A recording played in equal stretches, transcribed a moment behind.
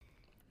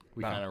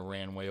We kind of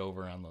ran way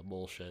over on the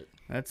bullshit.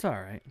 That's all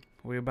right.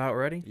 We about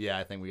ready? Yeah,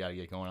 I think we got to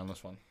get going on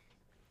this one.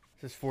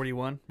 This is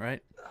 41,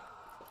 right?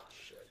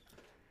 Shit.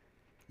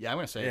 Yeah, I'm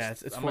going to say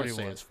it's I'm 41. going to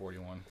say it's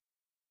 41.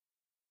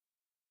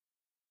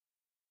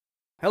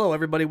 Hello,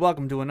 everybody.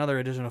 Welcome to another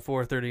edition of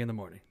 4:30 in the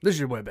morning. This is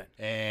your boy, Ben.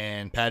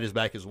 And Pat is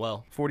back as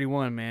well.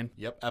 41, man.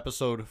 Yep,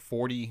 episode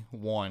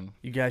 41.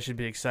 You guys should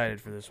be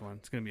excited for this one.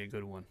 It's going to be a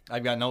good one.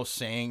 I've got no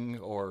saying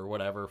or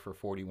whatever for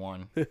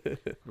 41.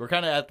 We're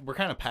kind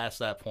of past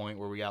that point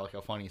where we got like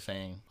a funny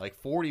saying. Like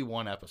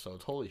 41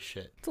 episodes. Holy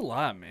shit. It's a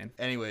lot, man.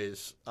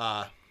 Anyways,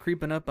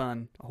 Creeping up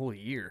on a whole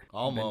year.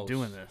 almost Been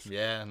doing this.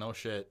 Yeah, no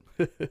shit.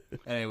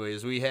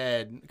 Anyways, we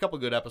had a couple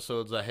good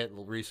episodes that hit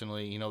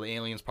recently. You know, the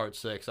Aliens Part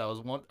 6. That was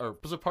one, or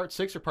was it Part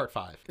 6 or Part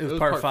 5? It was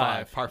Part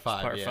 5. Part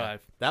 5. Part yeah. 5.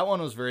 That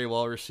one was very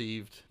well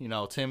received. You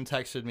know, Tim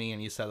texted me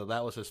and he said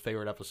that was his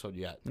favorite episode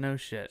yet. No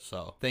shit.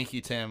 So thank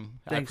you,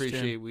 Tim. Thanks,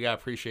 We gotta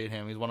appreciate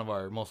him. He's one of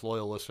our most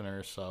loyal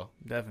listeners. So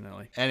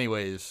Definitely.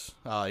 anyways,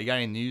 you got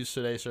any news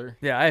today, sir?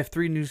 Yeah, I have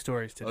 3 news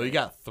stories today. Oh, you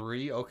got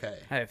 3? Okay.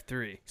 I have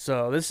 3.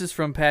 So this is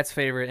from Pat's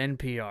favorite,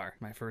 NPR,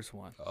 my first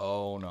one.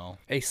 Oh no.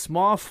 A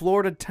small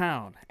Florida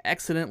town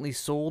accidentally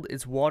sold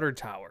its water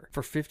tower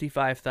for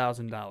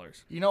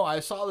 $55,000. You know, I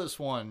saw this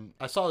one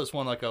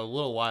like a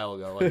little while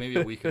ago, like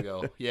maybe a week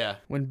ago. Yeah.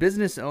 When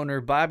business owner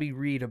Bobby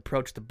Reed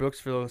approached the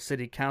Brooksville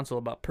City Council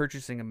about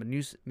purchasing a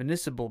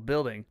municipal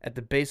building at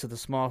the base of the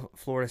small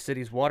Florida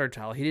city's water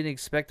tower, he didn't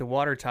expect the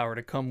water tower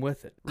to come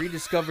with it. Reed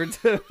discovered...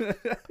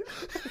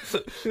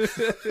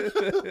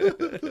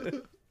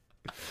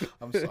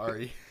 I'm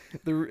sorry.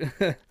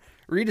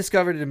 Reed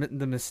discovered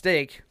the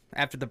mistake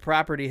after the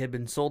property had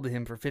been sold to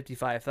him for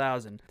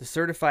 $55,000. The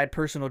certified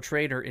personal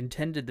trainer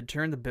intended to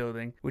turn the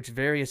building, which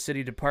various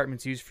city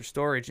departments use for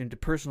storage, into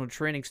personal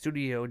training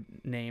studio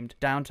named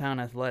Downtown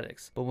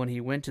Athletics. But when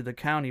he went to the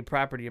county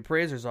property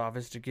appraiser's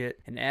office to get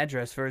an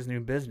address for his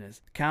new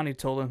business, the county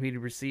told him he'd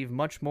receive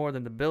much more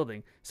than the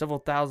building, several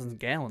thousand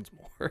gallons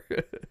more.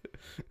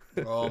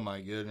 Oh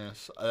my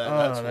goodness.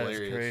 That's hilarious.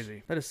 That is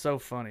crazy. That is so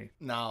funny.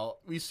 Now,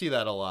 we see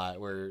that a lot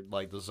where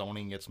like the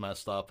zoning gets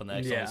messed up and they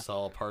accidentally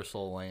sell a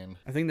parcel of land.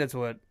 I think that's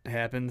what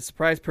happened. The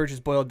surprise purchase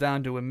boiled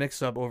down to a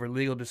mix-up over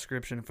legal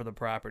description for the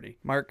property.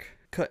 Mark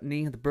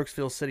Cutney, the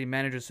Brooksville city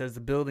manager, says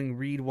the building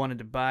Reed wanted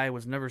to buy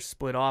was never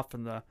split off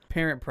from the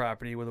parent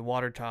property where the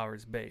water tower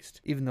is based.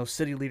 Even though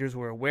city leaders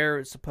were aware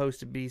it's supposed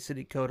to be,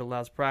 city code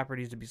allows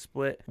properties to be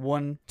split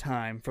one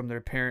time from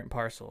their parent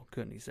parcel,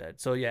 Cutney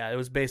said. So yeah, it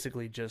was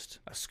basically just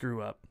a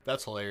screw up.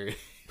 That's hilarious.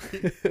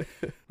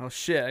 Oh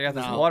shit, I got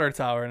this water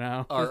tower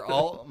now.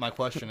 My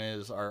question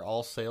is, are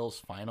all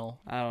sales final?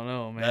 I don't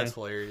know, man. That's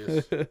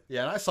hilarious.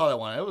 Yeah, and I saw that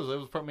one. It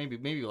was probably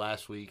maybe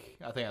last week.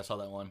 I think I saw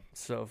that one.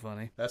 So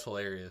funny. That's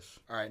hilarious.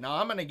 All right, now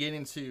I'm going to get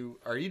into...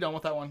 Are you done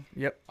with that one?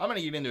 Yep. I'm going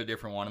to get into a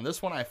different one, and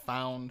this one I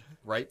found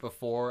right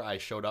before I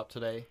showed up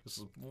today. This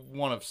is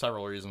one of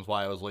several reasons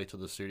why I was late to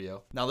the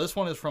studio. Now, this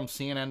one is from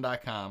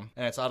CNN.com,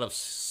 and it's out of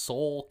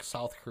Seoul,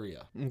 South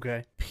Korea.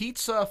 Okay.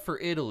 Pizza for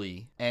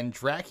Italy and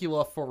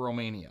Dracula for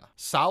Romania.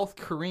 South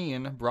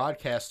Korean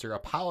broadcaster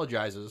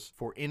apologizes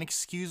for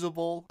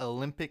inexcusable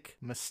Olympic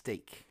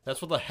mistake.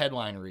 That's what the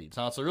headline reads.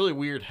 Now, it's a really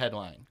weird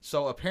headline.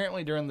 So,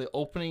 apparently during the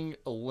opening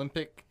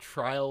Olympic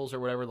trials or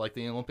whatever, like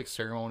the Olympic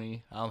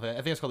ceremony, I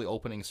think it's called the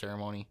opening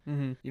ceremony.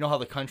 Mm-hmm. You know how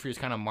the countries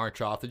kind of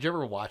march off? Did you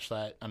ever watch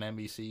that on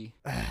NBC?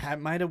 I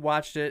might have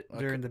watched it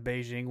during the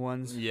Beijing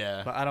ones.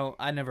 Yeah. But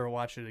I never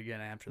watched it again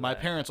after that. My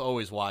parents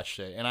always watched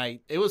it, and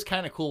it was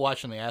kind of cool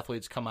watching the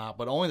athletes come out,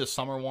 but only the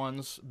summer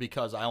ones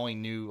because I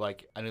knew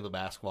the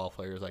basketball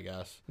players, I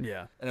guess.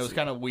 Yeah. And it was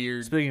kind of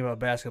weird. Speaking about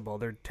basketball,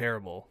 they're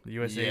terrible. The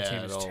USA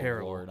team is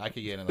terrible. Lord. I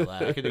could get into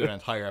that. I could do an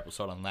entire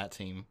episode on that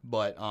team.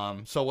 But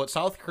so what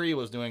South Korea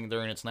was doing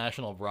during its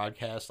national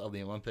broadcast of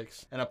the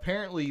Olympics, and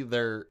apparently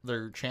their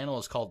channel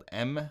is called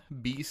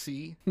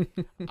MBC.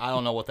 I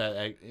don't know what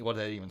that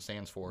even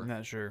stands for. I'm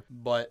not sure.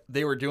 But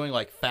they were doing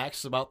like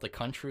facts about the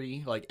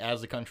country, like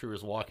as the country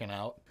was walking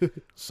out.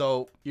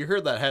 So you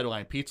heard that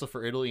headline, Pizza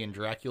for Italy and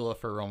Dracula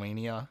for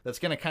Romania. That's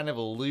going to kind of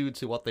allude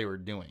to what they were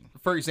doing.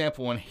 For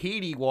example, when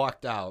Haiti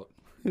walked out,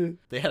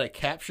 they had a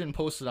caption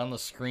posted on the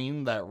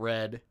screen that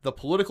read, "The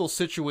political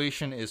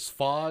situation is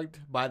fogged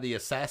by the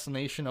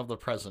assassination of the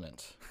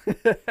president."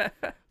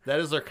 That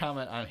is their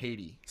comment on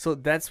Haiti. So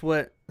that's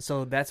what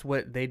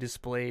they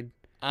displayed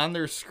on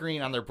their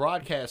screen, on their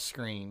broadcast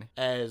screen,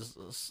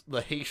 as the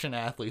Haitian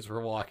athletes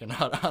were walking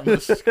out on the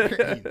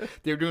screen.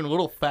 They were doing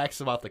little facts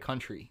about the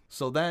country.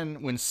 So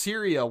then when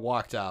Syria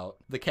walked out,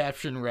 the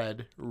caption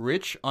read,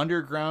 "Rich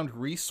underground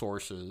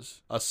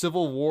resources, a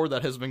civil war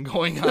that has been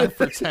going on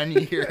for 10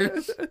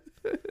 years.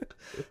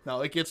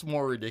 Now, it gets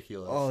more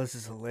ridiculous. Oh, this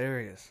is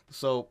hilarious.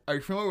 So, are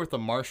you familiar with the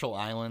Marshall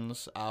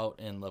Islands out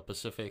in the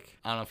Pacific?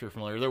 I don't know if you're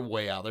familiar. They're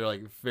way out. They're,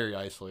 like, very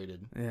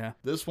isolated. Yeah.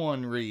 This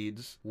one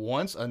reads,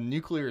 once a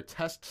nuclear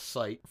test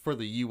site for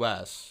the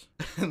U.S.,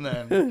 and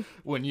then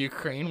when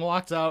Ukraine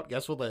walked out,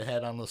 guess what they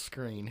had on the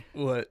screen?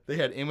 What? They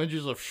had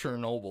images of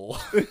Chernobyl.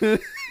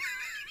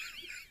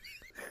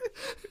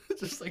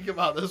 Just think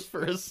about this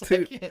for a Dude,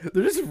 second.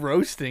 they're just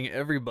roasting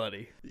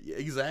everybody.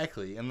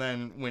 Exactly. And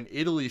then when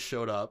Italy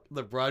showed up,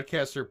 the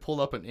broadcaster pulled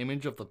up an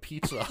image of the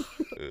pizza.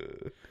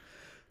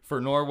 For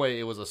Norway,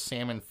 it was a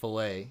salmon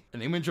fillet.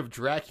 An image of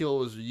Dracula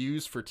was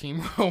used for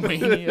Team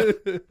Romania.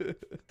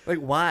 Like,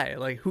 why?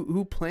 Like,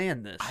 who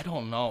planned this? I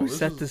don't know. Who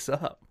set this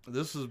up?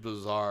 This is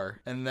bizarre.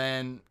 And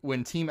then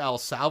when Team El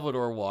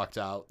Salvador walked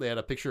out, they had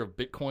a picture of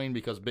Bitcoin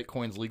because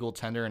Bitcoin's legal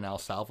tender in El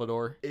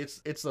Salvador.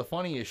 It's the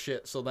funniest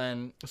shit. So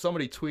then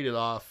somebody tweeted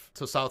off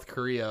to South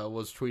Korea,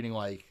 was tweeting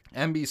like,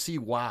 NBC,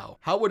 wow.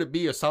 How would it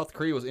be if South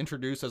Korea was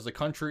introduced as the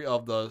country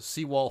of the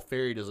Seawall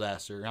ferry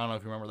disaster? I don't know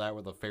if you remember that,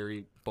 where the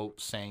ferry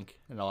boat sank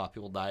and a lot of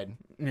people died.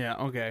 Yeah,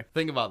 okay.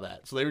 Think about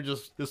that. So they were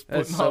just That's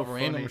putting so up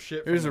random funny.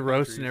 shit. There's a from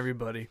roasting countries.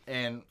 everybody.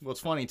 And what's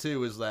funny,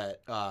 too, is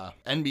that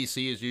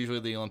NBC is usually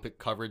the Olympic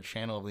coverage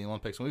channel of the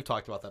Olympics. And we've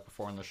talked about that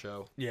before on the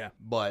show. Yeah.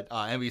 But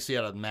NBC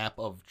had a map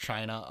of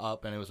China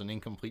up, and it was an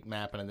incomplete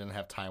map, and it didn't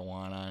have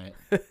Taiwan on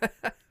it.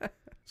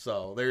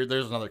 So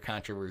there's another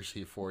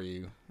controversy for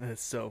you.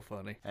 That's so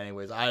funny.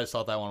 Anyways, I just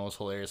thought that one was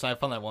hilarious. I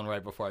found that one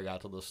right before I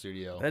got to the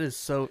studio. That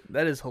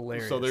is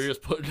hilarious. So they're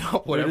just putting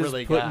up whatever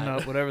they putting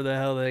got. up whatever the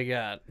hell they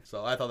got.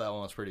 So I thought that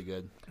one was pretty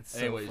good. It's so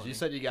Anyways, funny. you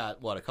said you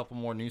got, what, a couple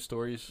more news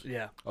stories?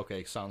 Yeah.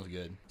 Okay, sounds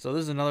good. So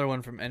this is another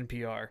one from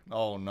NPR.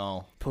 Oh,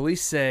 no.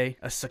 Police say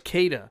a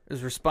cicada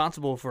is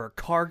responsible for a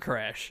car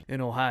crash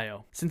in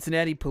Ohio.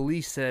 Cincinnati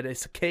police said a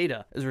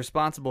cicada is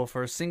responsible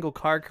for a single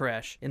car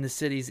crash in the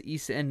city's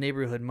East End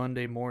neighborhood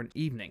Monday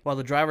evening. While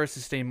the driver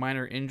sustained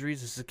minor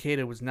injuries, the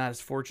cicada was not as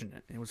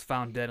fortunate and was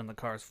found dead on the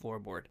car's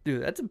floorboard.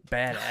 Dude, that's a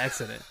bad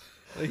accident.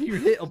 Like, you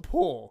hit a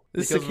pole.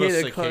 Because of the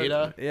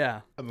cicada?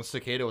 Yeah. And the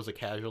cicada was a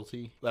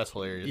casualty? That's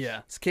hilarious.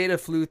 Yeah. Cicada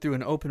flew through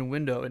an open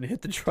window and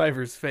hit the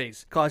driver's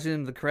face, causing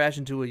him to crash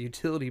into a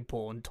utility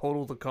pole and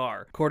total the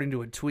car, according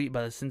to a tweet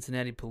by the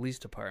Cincinnati Police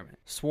Department.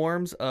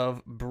 Swarms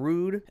of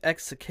brood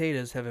X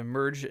cicadas have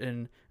emerged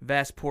in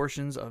vast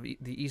portions of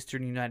the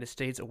eastern United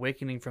States,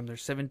 awakening from their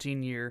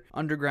 17-year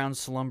underground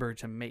slumber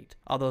to mate.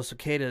 Although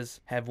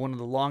cicadas have one of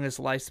the longest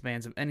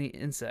lifespans of any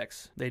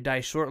insects, they die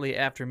shortly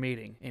after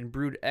mating, and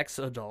brood X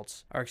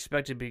adults are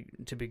expected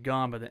to be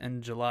gone by the end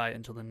of July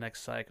until the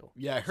next cycle.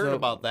 Yeah, I heard So-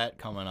 about that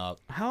coming up.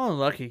 How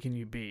unlucky can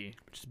you be?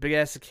 Just a big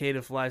ass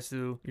cicada flies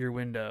through your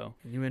window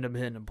and you end up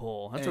hitting a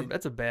pole.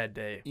 That's a bad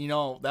day. You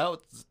know,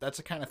 that's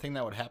the kind of thing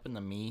that would happen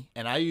to me.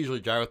 And I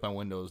usually drive with my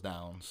windows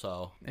down,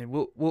 so And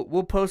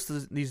we'll post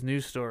these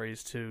news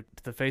stories to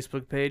the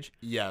Facebook page,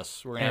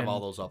 yes, we're gonna have And- all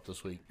those up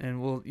this week.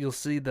 and you'll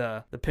see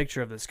the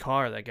picture of this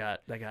car that got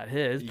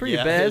hit. It's pretty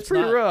Yeah, bad. It's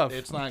pretty not- rough.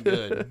 It's not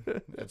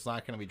good. It's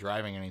not gonna be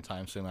driving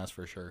anytime soon, that's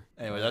for sure.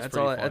 Anyway, that's pretty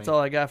all. funny. That's all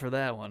I got for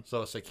that one.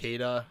 So a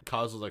cicada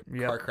causes a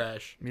Yep. car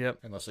crash, Yep.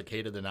 and the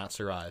cicada did not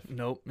survive.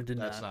 Nope. It did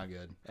That's not. not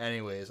good.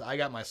 Anyways, I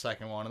got my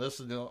second one, and this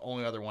is the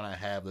only other one I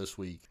have this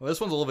week. Well, this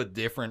one's a little bit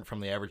different from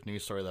the average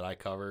news story that I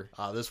cover.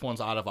 This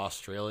one's out of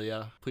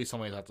Australia. Please tell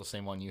me it's not the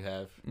same one you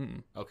have.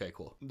 Mm-mm. Okay,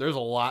 cool. There's a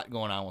lot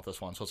going on with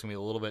this one, so it's going to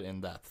be a little bit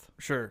in depth.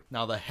 Sure.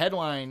 Now, the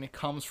headline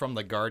comes from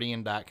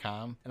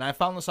TheGuardian.com, and I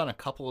found this on a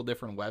couple of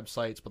different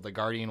websites, but The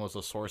Guardian was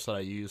the source that I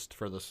used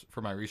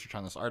for my research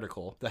on this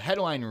article. The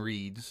headline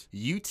reads,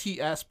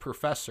 UTS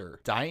professor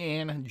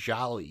Diane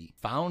Jolly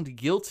found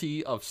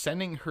guilty of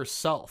sending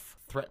herself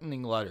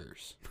threatening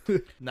letters.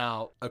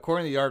 Now,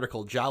 according to the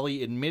article,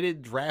 Jolly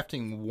admitted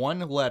drafting one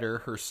letter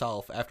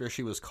herself after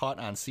she was caught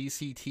on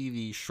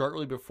CCTV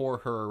shortly before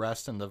her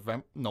arrest in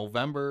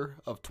November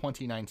of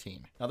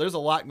 2019. Now, there's a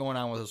lot going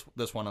on with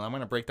this one, and I'm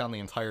going to break down the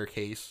entire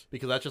case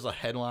because that's just a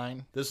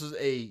headline. This is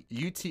a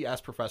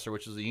UTS professor,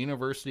 which is the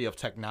University of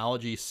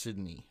Technology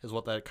Sydney, is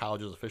what that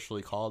college is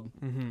officially called.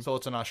 Mm-hmm. So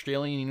it's an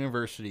Australian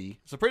university.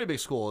 It's a pretty big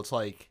school. It's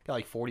got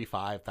like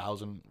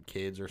 45,000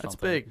 kids or something. That's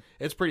big.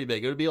 It's pretty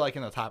big. It would be like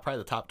in probably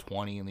the top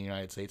 20 in the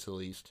United States at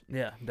least.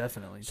 Yeah,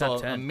 definitely. So Top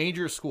a 10.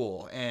 major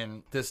school,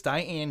 and this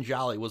Diane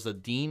Jolly was the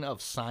dean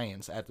of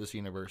science at this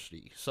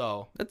university.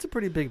 So That's a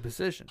pretty big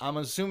position. I'm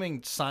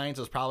assuming science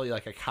is probably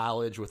like a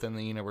college within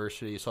the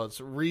university, so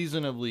it's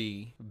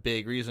reasonably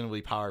big,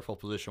 reasonably powerful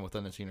position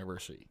within this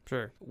university.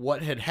 Sure.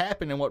 What had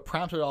happened and what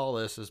prompted all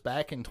this is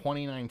back in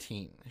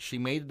 2019, she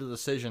made the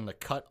decision to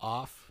cut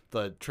off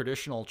the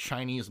traditional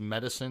Chinese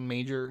medicine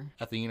major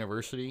at the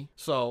university.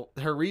 So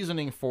her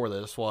reasoning for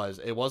this was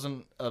it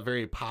wasn't a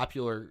very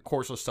popular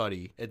course of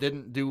study. It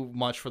didn't do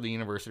much for the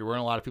university. There weren't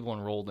a lot of people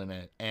enrolled in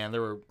it. And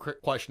there were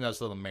questions as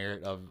to the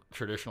merit of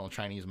traditional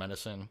Chinese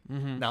medicine.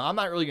 Mm-hmm. Now, I'm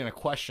not really going to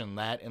question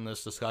that in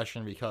this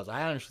discussion because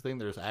I honestly think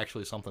there's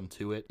actually something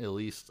to it, at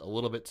least a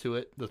little bit to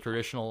it. The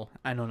traditional,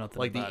 I know nothing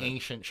like the about it.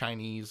 ancient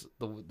Chinese,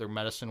 their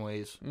medicine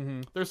ways.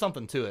 Mm-hmm. There's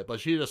something to it, but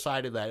she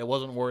decided that it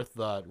wasn't worth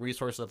the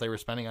resources that they were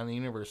spending on the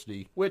university,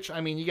 which,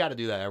 I mean, you got to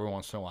do that every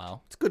once in a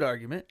while. It's a good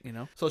argument, you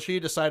know. So she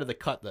decided to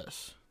cut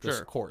this. this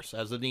Sure. course.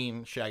 As the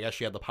dean, I guess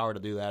she had the power to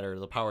do that, or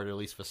the power to at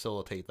least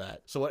facilitate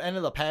that. So what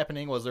ended up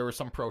happening was there were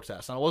some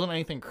protests. And it wasn't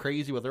anything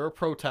crazy, but there were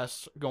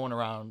protests going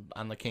around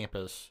on the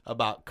campus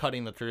about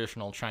cutting the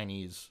traditional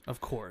Chinese. Of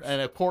course.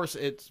 And of course,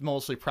 it's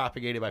mostly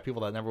propagated by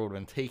people that never would have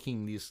been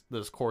taking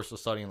this course of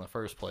study in the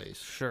first place.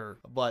 Sure.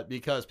 But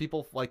because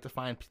people like to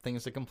find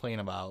things to complain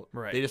about,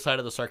 Right. they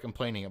decided to start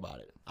complaining about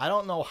it. I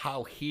don't know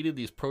how heated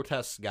these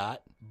protests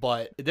got,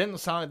 but it didn't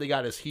sound like they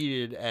got as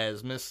heated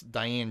as Miss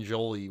Diane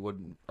Jolie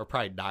would, or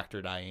probably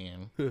Dr.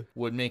 Diane,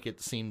 would make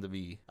it seem to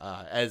be.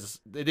 As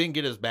it didn't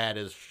get as bad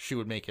as she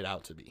would make it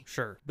out to be.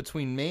 Sure.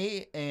 Between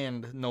May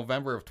and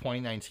November of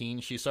 2019,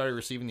 she started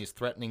receiving these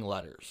threatening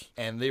letters,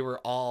 and they were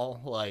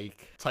all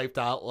like typed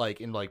out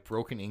like in like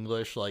broken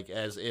English, like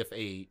as if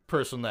a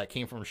person that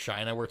came from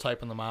China were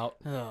typing them out.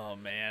 Oh,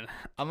 man.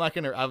 I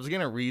was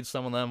gonna read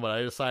some of them, but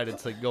I decided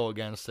to go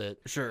against it.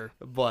 Sure.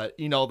 But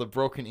you know, the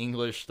broken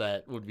English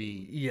that would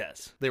be,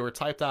 Yes. they were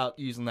typed out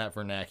using that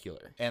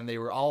vernacular, and they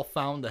were all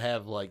found to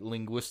have like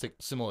linguistic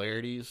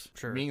similarities,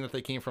 Sure. meaning that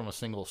they came from a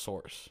single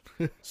source.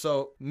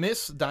 So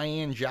Miss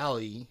Diane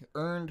Jolly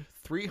earned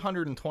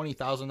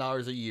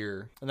 $320,000 a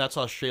year, and that's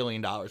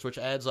Australian dollars, which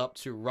adds up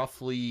to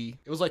roughly,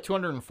 it was like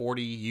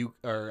 240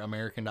 or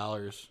American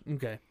dollars.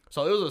 Okay.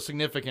 So it was a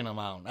significant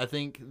amount. I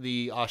think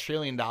the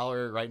Australian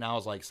dollar right now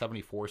is like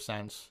 74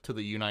 cents to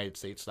the United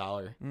States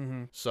dollar.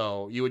 Mm-hmm.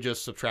 So you would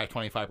just subtract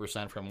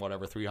 25% from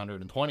whatever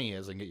 320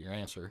 is and get your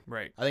answer.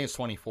 Right. I think it's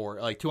 24,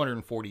 like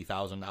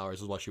 $240,000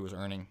 is what she was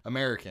earning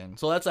American.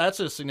 So that's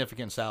a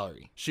significant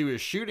salary. She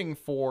was shooting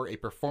for a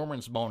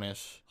performance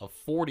bonus of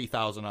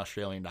 40,000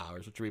 Australian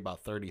dollars, which would be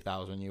about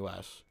 30,000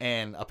 US.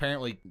 And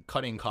apparently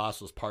cutting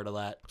costs was part of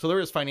that. So there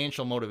was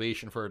financial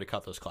motivation for her to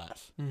cut this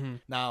class. Mm-hmm.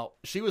 Now,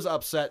 she was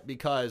upset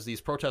because these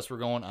protests were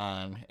going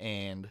on,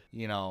 and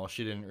you know,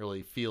 she didn't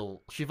really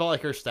feel, she felt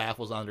like her staff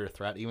was under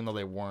threat even though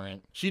they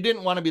weren't. She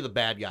didn't want to be the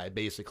bad guy,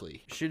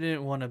 basically. She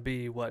didn't want to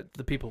be what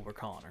the people were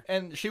calling her.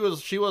 And she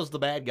was the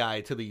bad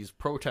guy to these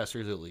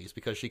protesters, at least,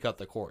 because she cut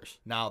the course.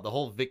 Now, the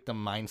whole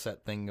victim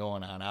mindset thing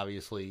going on,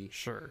 obviously,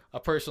 Sure. a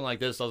person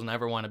like this doesn't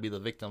ever want to be the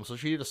victim, so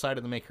she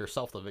decided to make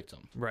herself the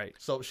victim. Right.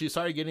 So she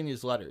started getting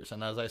these letters,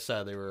 and as I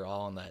said, they were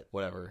all in that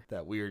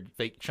that weird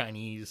fake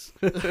Chinese,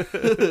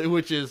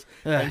 which is,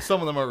 and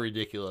some of them are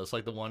ridiculous.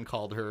 Like the one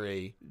called her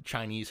a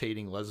Chinese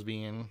hating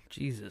lesbian,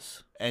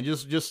 Jesus. and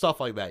just stuff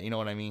like that. You know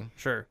what I mean?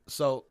 Sure.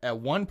 So at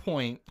one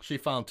point, she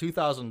found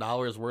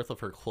 $2,000 worth of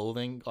her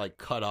clothing like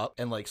cut up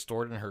and like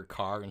stored in her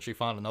car, and she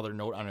found another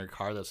note on her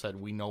car that said,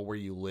 "We know where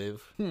you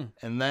live."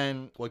 And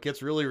then what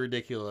gets really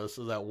ridiculous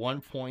is at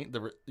one point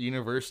the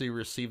university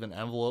received an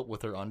envelope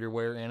with her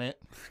underwear in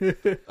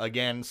it,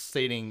 again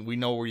stating, "We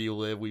know where you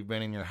live. We've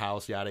been in your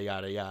house." Yada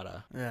yada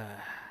yada.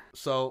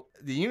 So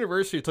the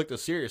university took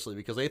this seriously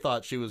because they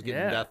thought she was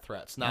getting death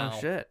threats. Now,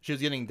 shit. she was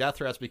getting death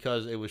threats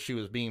because she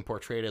was being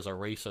portrayed as a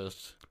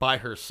racist by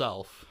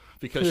herself,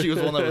 because she was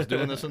the one that was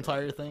doing this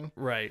entire thing.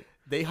 Right.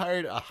 They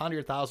hired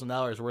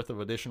 $100,000 worth of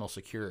additional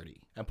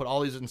security and put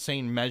all these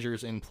insane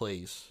measures in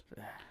place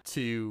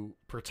to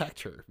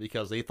protect her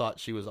because they thought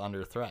she was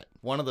under threat.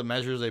 One of the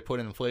measures they put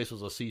in place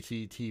was a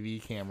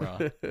CCTV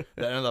camera that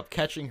ended up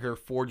catching her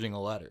forging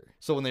a letter.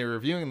 So when they were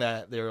reviewing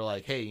that, they were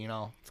like, "Hey, you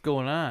know, What's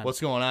going on? what's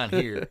going on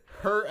here?"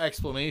 Her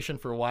explanation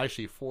for why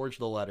she forged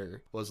the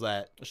letter was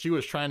that she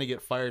was trying to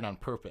get fired on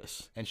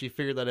purpose, and she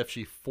figured that if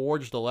she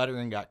forged the letter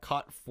and got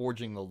caught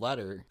forging the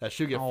letter, that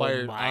she'd get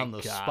fired on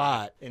the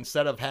spot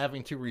instead of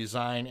having to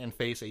resign and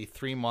face a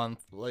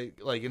 3-month,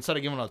 like instead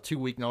of giving a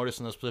 2-week notice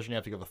in this position, you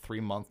have to give a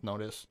 3-month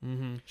notice.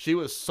 Mm-hmm. She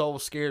was so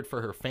scared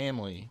for her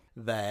family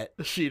that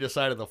she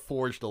decided to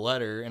forge the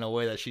letter in a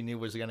way that she knew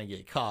was going to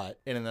get caught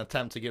in an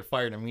attempt to get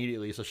fired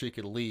immediately so she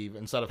could leave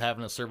instead of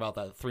having to serve out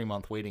that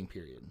 3-month waiting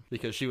period,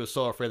 because she was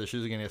so afraid that she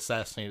was going to get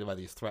assassinated by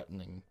these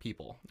threatening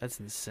people. That's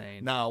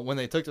insane. Now, when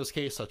they took this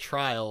case to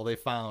trial, they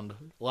found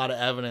a lot of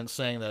evidence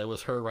saying that it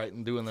was her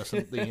doing this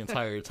the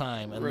entire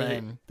time. And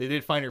then they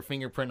did find her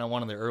fingerprint on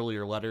one of the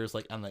earlier letters,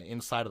 like on the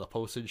inside of the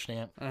postage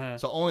stamp.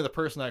 So only the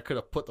person that could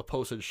have put the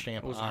postage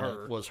stamp on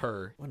it was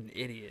her. What an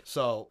idiot.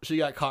 So she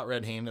got caught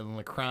red-handed, and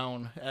the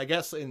Crown, I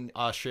guess in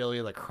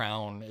Australia, the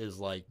Crown is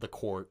like the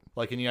court.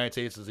 Like in the United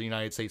States, it's the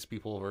United States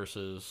people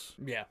versus...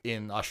 Yeah.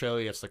 In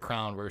Australia, it's the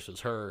Crown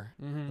versus her.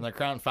 And the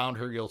Crown found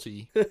her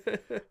guilty.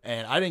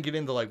 And I didn't get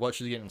into like what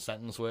she's getting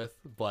sentenced with,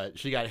 but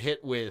she got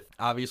hit with,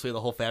 obviously,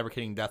 the whole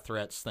fabricating death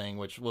threats thing,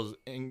 which was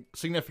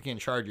significant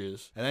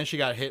charges. And then she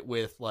got hit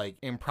with like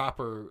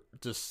improper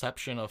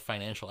deception of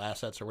financial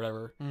assets or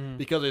whatever,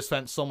 because they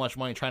spent so much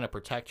money trying to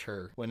protect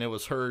her when it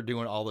was her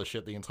doing all this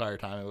shit the entire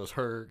time. It was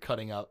her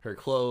cutting up her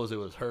clothes. It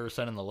was her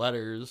sending the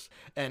letters.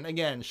 And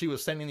again, she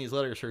was sending these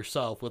letters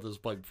herself with this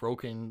like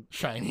broken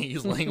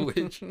Chinese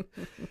language. And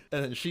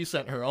then she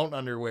sent her own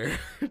underwear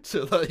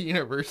to the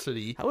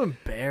university. How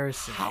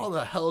embarrassing. How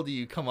the hell do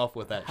you come up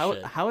with that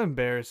shit? How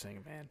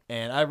embarrassing, man.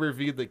 And I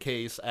reviewed the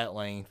case at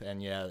length,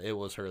 and yeah, it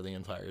was her the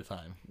entire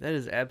time. That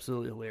is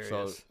absolutely hilarious.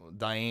 So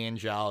Diane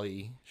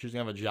Jolly, she's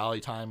gonna have a jolly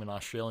time in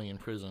Australian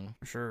prison.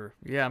 Sure.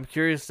 Yeah, I'm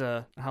curious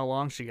how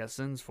long she got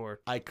sentenced for.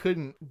 I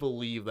couldn't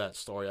believe that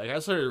story. Like I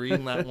started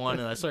reading that one,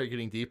 and I started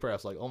getting deeper. I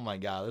was like, oh my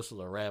god, this is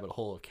a rabbit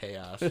hole of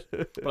chaos.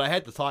 But I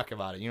had to talk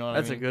about it. You know what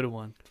I mean? That's a good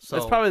one. So,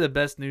 that's probably the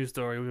best news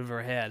story we've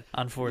ever had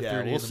on 4:30 yeah,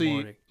 in the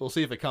morning. We'll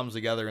see if it comes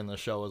together in the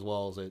show as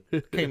well as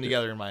it came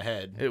together in my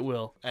head. It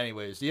will.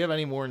 Anyways, do you have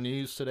any more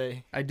news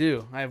today? I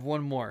do. I have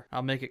one more.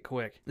 I'll make it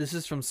quick. This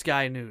is from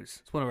Sky News.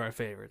 It's one of our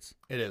favorites.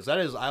 It is. That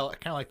is. I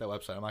kind of like that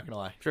website. I'm not gonna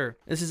lie. Sure.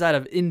 This is out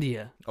of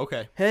India.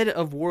 Okay. Head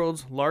of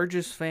world's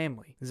largest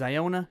family,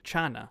 Ziona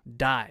Chana,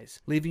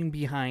 dies, leaving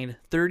behind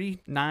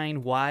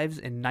 39 wives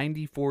and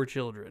 94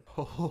 children.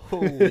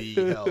 Holy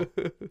hell.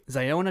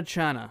 Ziona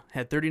Chana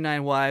had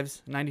 39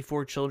 wives,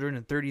 94 children,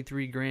 and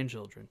 33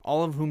 grandchildren,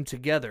 all of whom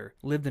together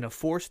lived in a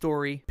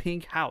 4-story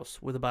pink house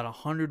with about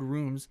 100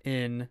 rooms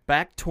in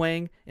Bak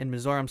Twang in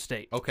Mizoram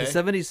State. Okay. The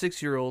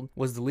 76-year-old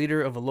was the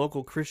leader of a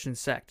local Christian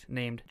sect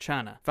named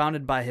Chana,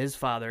 founded by his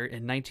father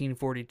in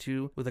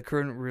 1942 with a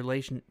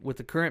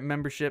current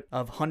membership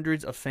of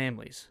hundreds of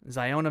families.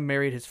 Ziona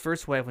married his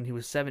first wife when he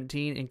was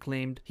 17 and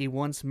claimed he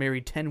once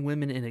married 10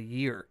 women in a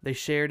year. They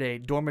shared a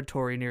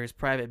dormitory near his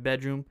private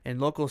bedroom, and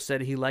locals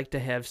said he liked to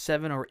have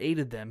 7 or 8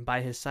 of them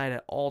by his side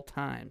at all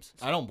times.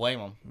 I don't blame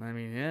him. I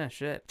mean, yeah,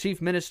 shit.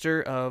 Chief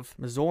Minister of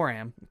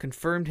Mizoram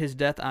confirmed his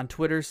death on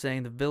Twitter,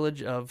 saying the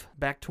village of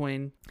Bak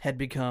Twang had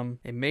become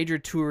a major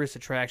tourist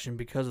attraction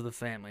because of the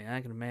family.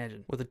 I can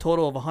imagine. With a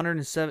total of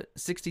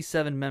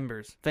 167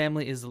 members,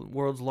 family is the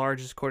world's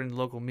largest according to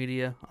local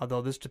media,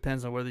 although this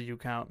depends on whether you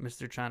count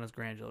Mr. Chana's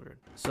grandchildren.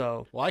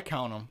 So, Well, I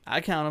count him.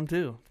 I count him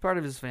too. It's part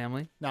of his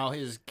family. Now,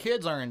 his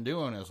kids aren't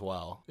doing as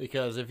well.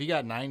 Because if you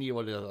got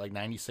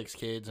 96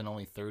 kids and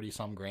only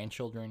 30-some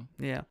grandchildren,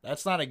 Yeah.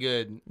 that's not a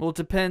good... Well, it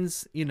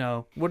depends,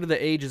 what are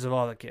the ages of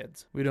all the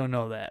kids? We don't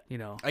know that,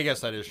 I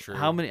guess that is true.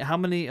 How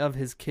many of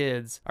his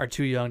kids are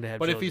too young to have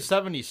But children? if he's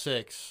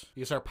 76,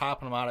 you start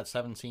popping them out at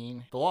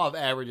 17, the law of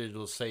averages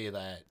will say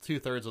that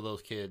 2/3 of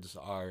those kids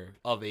are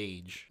of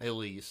age, at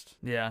least.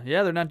 Yeah,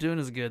 they're not doing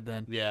as good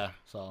then. Yeah,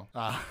 so...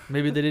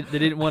 Maybe they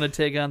didn't want to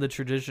take on the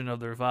tradition of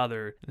their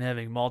father and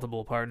having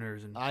multiple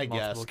partners and I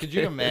guess. multiple Could kids.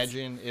 you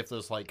imagine if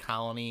this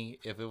colony,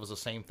 if it was the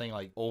same thing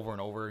over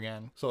and over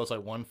again? So it's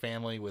one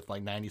family with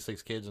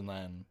 96 kids, and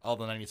then all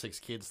the 96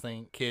 kids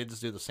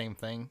do the same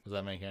thing. Does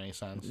that make any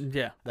sense?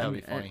 Yeah, That would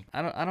be funny.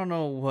 I don't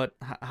know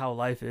how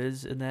life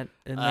is in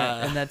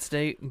that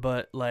state,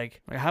 but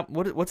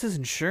what's his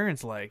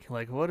insurance like?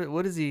 What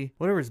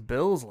are his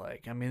bills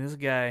like? I mean, this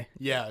guy.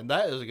 Yeah,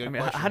 that is a good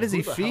question. How does he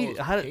Who the feed?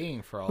 hell is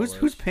paying for all who's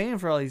this? paying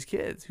for all these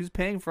kids? Who's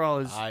paying for all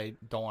his? I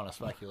don't want to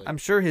speculate. I'm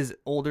sure his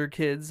older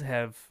kids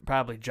have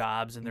probably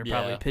jobs and they're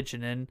probably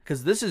pitching in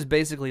because this is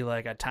basically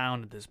like a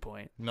town at this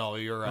point. No,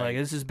 you're right.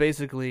 This is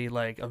basically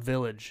like a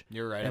village.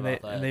 You're right and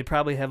about that. And they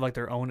probably have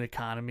their own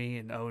economy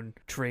and own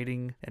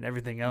trading and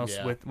everything else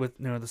Yeah. with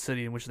the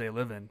city in which they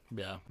live in.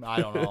 Yeah,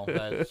 I don't know.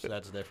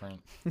 That's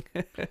different.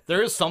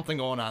 There is something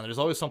going on. There's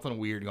always something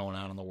weird going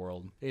on in the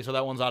world. Hey, so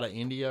that one's out of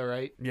India,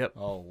 right? Yep.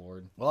 Oh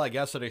Lord. Well, I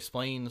guess it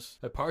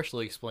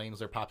partially explains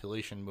their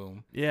population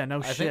boom. Yeah, no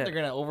I shit. think they're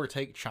gonna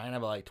overtake China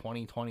by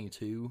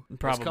 2022.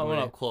 Probably. It's coming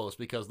up close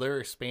because they're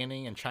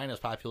expanding, and China's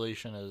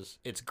population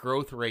its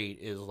growth rate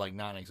is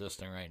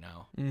non-existent right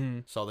now. Mm-hmm.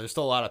 So there's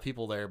still a lot of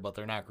people there, but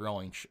they're not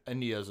growing.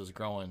 India's is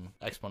growing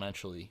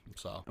exponentially.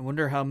 So I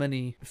wonder how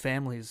many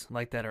families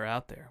like that are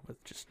out there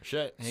with just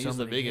shit. so He's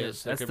the many biggest.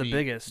 kids. There That's could the be-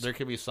 biggest. There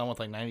could be some with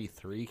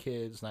 93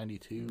 kids,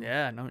 92.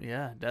 Yeah,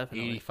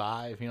 definitely.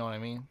 85, you know what I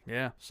mean?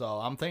 Yeah. So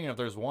I'm thinking if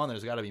there's one,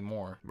 there's got to be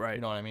more. Right.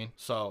 You know what I mean?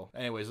 So,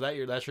 anyways,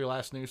 that's your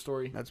last news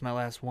story? That's my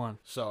last one.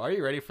 So, are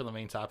you ready for the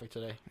main topic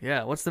today?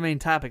 Yeah, what's the main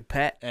topic,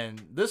 Pat?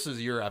 And this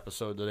is your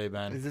episode today,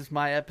 Ben. Is this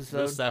my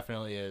episode? This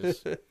definitely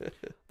is.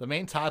 The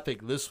main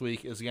topic this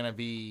week is going to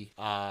be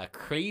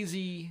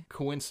crazy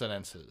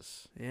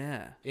coincidences.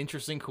 Yeah.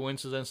 Interesting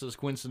coincidences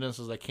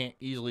that can't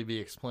easily be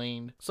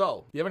explained.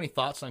 So, do you have any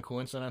thoughts on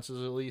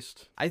coincidences at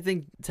least? I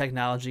think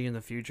technology in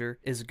the future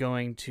is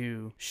going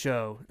to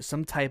show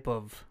some type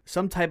of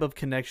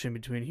connection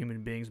between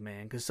human beings,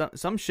 man, because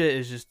some shit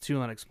is just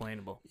too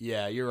unexplainable.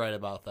 Yeah, you're right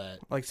about that.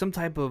 Like some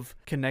type of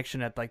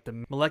connection at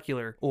the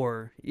molecular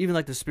or even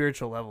the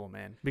spiritual level,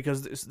 man,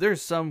 because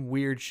there's some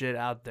weird shit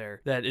out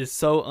there that is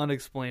so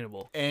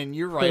unexplainable. And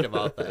you're right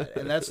about that.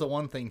 And that's the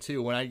one thing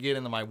too, when I get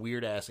into my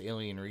weird ass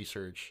alien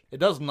research, it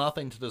does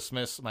nothing to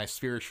dismiss my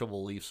spiritual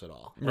beliefs at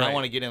all. And I Right. don't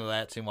want to get into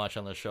that too much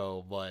on the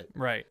show, but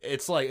Right.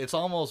 it's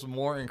almost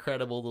more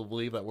incredible to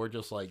believe that we're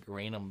just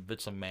random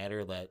bits of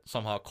matter that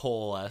somehow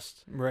coalesce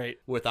suggest Right.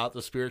 without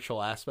the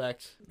spiritual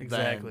aspect.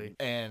 Exactly.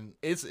 And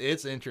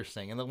it's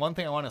interesting. And the one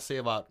thing I want to say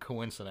about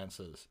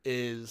coincidences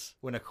is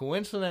when a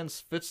coincidence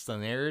fits the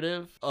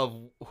narrative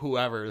of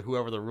whoever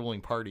the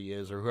ruling party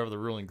is or whoever the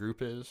ruling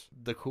group is,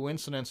 the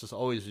coincidence is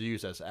always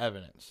used as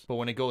evidence. But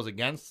when it goes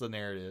against the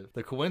narrative,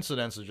 the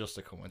coincidence is just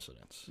a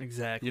coincidence.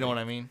 Exactly. You know what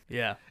I mean?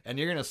 Yeah. And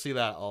you're going to see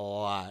that a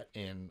lot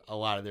in a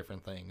lot of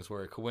different things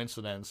where a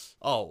coincidence,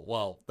 oh,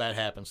 well, that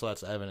happened, so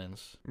that's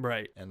evidence.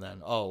 Right. And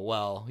then, oh,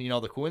 well, you know,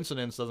 the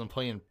coincidence doesn't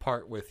play in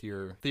part with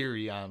your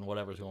theory on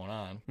whatever's going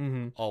on.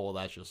 Mm-hmm. Oh, well,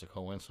 that's just a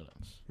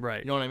coincidence.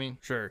 Right. You know what I mean?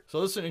 Sure.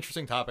 So this is an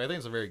interesting topic. I think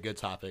it's a very good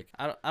topic.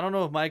 I don't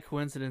know if my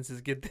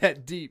coincidences get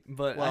that deep,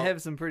 but Well, I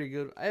have some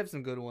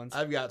good ones.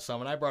 I've got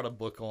some, and I brought a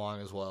book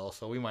along as well,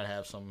 so we might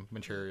have some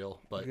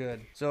material. But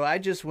Good. So I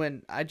just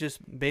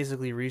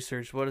basically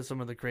researched what are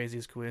some of the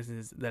craziest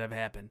coincidences that have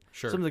happened.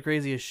 Sure. Some of the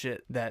craziest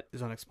shit that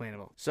is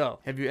unexplainable. So,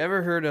 have you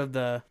ever heard of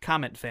the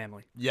Comet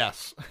family?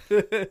 yes.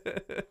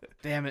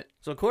 Damn it.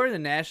 So according to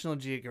National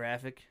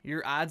Geographic,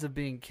 your odds of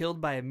being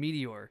killed by a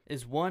meteor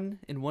is 1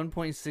 in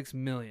 1.6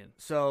 million.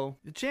 So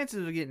the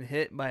chances of getting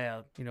hit by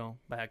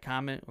a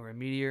comet or a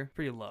meteor,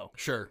 pretty low.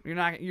 Sure.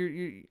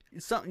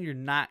 It's something you're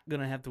not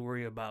gonna have to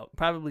worry about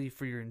probably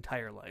for your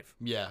entire life.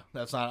 Yeah,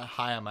 that's not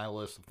high on my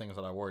list of things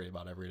that I worry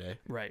about every day.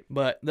 Right.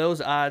 But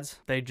those odds,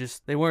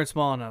 they weren't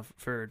small enough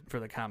for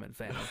the Comet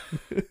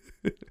family.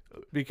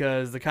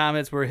 Because the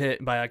comets were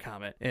hit by a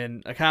comet,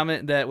 and a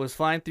comet that was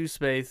flying through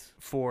space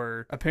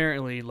for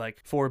apparently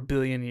like 4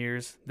 billion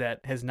years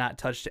that has not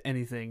touched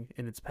anything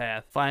in its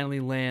path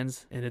finally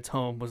lands, and its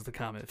home was the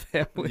Comet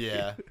family.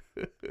 Yeah.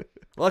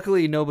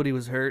 Luckily, nobody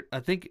was hurt.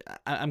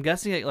 I'm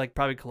guessing it like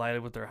probably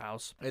collided with their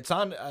house. It's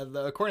on,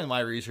 according to my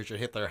research, it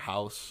hit their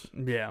house.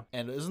 Yeah.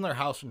 And isn't their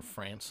house in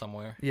France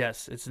somewhere?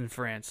 Yes, it's in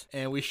France.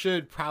 And we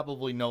should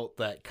probably note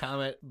that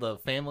Comet, the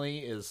family,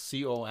 is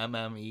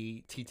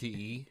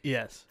Commette.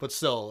 Yes. But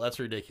still, that's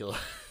ridiculous.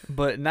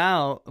 But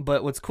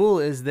what's cool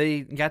is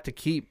they got to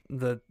keep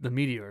the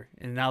meteor,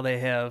 and now they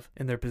have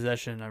in their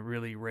possession a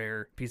really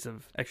rare piece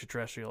of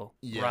extraterrestrial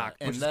rock,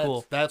 which is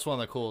cool. That's one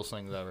of the coolest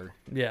things ever.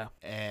 Yeah.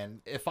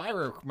 And if I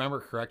remember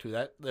correctly,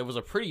 that it was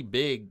a pretty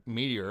big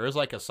meteor. It was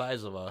like the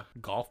size of a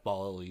golf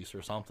ball at least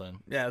or something.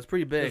 Yeah, it's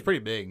pretty big. It's pretty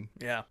big.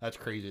 Yeah. That's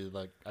crazy.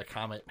 Like a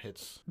comet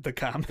hits The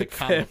Comet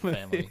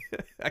family.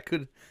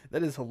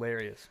 That is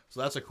hilarious.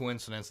 So that's a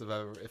coincidence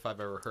if I've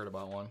ever heard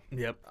about one.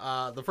 Yep.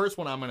 The first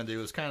one I'm going to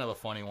do is kind of a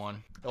funny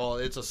one. Well,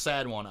 it's a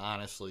sad one,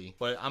 honestly,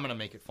 but I'm going to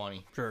make it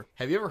funny. Sure.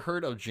 Have you ever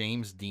heard of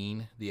James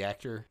Dean, the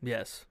actor?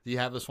 Yes. Do you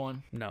have this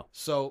one? No.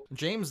 So,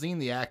 James Dean,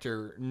 the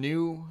actor,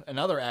 knew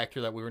another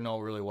actor that we know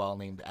really well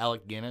named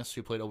Alec Guinness,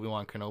 who played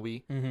Obi-Wan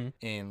Kenobi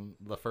in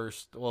the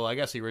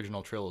the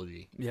original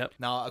trilogy. Yep.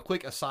 Now, a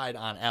quick aside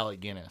on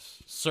Alec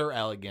Guinness. Sir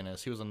Alec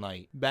Guinness, he was a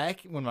knight.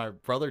 Back when my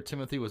brother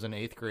Timothy was in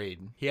 8th grade,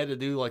 he had to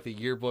do like the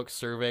yearbook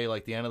survey,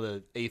 like the end of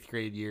the 8th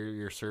grade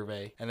year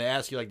survey. And they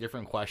ask you like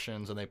different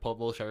questions, and they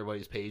publish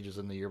everybody's pages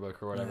in the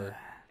yearbook or whatever.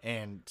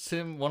 And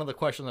one of the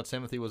questions that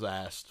Timothy was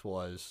asked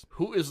was,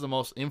 who is the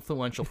most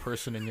influential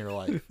person in your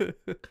life?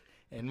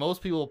 And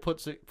most people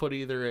put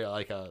either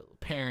like a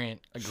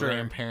parent, a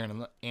grandparent,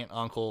 an aunt,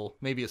 uncle,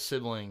 maybe a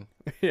sibling.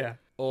 Yeah.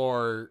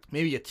 Or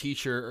maybe a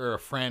teacher or a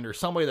friend or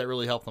somebody that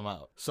really helped them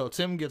out. So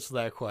Tim gets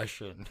that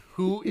question.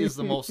 Who is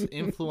the most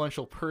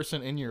influential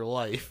person in your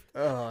life?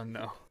 Oh,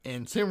 no.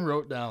 And Tim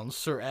wrote down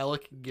Sir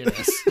Alec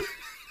Guinness.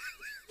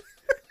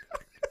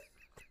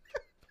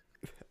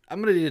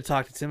 I'm going to need to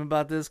talk to Tim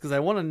about this because I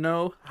want to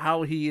know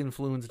how he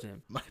influenced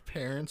him. My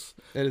parents.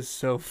 That is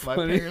so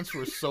funny. My parents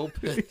were so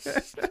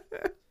pissed.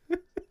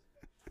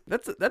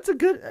 That's a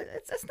good.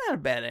 That's not a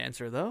bad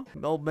answer though.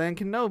 Old man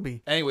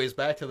Kenobi. Anyways,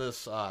 back to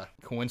this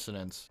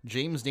coincidence.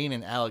 James Dean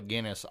and Alec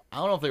Guinness. I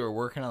don't know if they were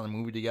working on the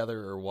movie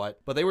together or what,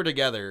 but they were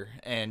together.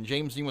 And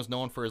James Dean was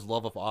known for his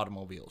love of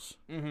automobiles.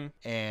 Mm-hmm.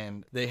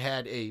 And they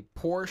had a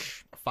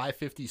Porsche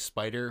 550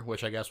 Spider,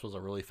 which I guess was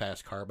a really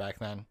fast car back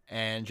then.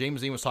 And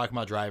James Dean was talking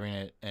about driving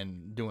it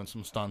and doing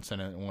some stunts in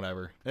it and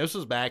whatever. This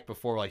was back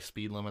before like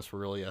speed limits were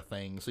really a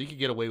thing, so you could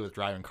get away with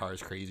driving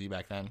cars crazy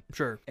back then.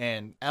 Sure.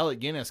 And Alec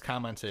Guinness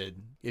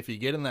commented, if you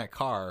get in that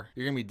car,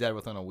 you're going to be dead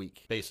within a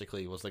week,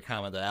 basically, was the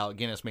comment that Alec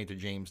Guinness made to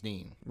James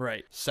Dean.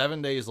 Right.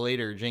 7 days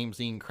later, James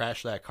Dean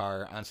crashed that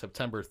car on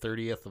September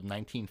 30th of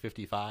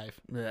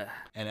 1955 Ugh.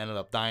 and ended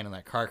up dying in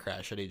that car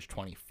crash at age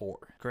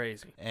 24.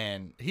 Crazy.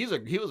 And he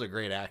was a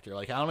great actor.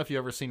 Like, I don't know if you've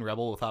ever seen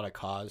Rebel Without a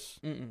Cause.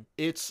 Mm-mm.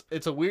 It's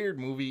a weird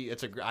movie. I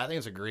think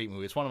it's a great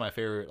movie. It's one of my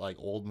favorite, like,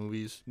 old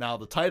movies. Now,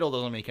 the title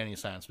doesn't make any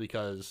sense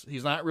because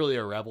he's not really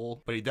a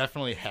rebel, but he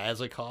definitely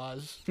has a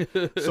cause.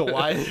 So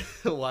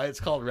why it's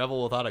called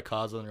Rebel Without a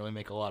Cause doesn't really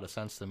make a lot of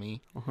sense to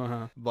me.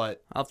 Uh-huh.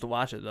 But I'll have to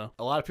watch it though.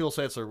 a lot of people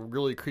say it's a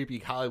really creepy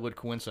Hollywood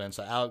coincidence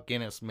that Alec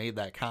Guinness made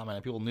that comment,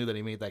 and people knew that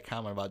he made that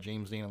comment about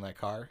James Dean in that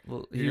car.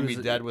 Well, you're gonna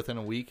be dead within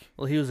a week.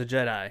 Well, he was a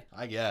Jedi.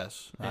 I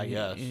guess.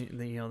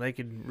 They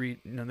can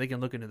read. They can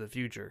look into the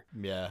future.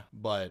 Yeah,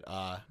 but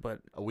a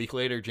week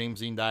later, James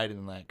Dean died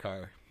in that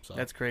car. So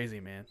That's crazy,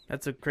 man.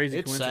 That's a crazy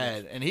it's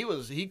coincidence. sad. And he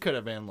would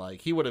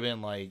have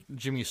been like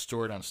Jimmy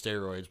Stewart on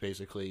steroids,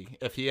 basically,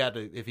 if he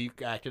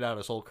acted out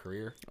his whole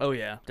career. Oh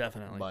yeah,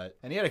 definitely.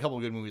 And he had a couple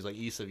of good movies like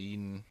East of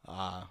Eden,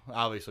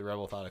 obviously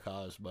Rebel Without a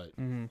Cause, but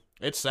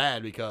it's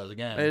sad because,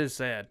 again, it is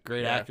sad.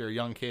 great Yeah. actor,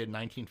 young kid,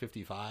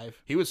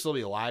 1955. He would still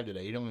be alive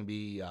today. He'd only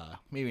be,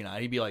 maybe not.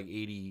 He'd be like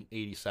 80,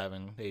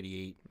 87,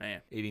 88,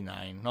 Man,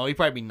 89. No, he'd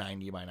probably be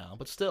 90 by now,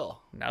 but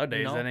still.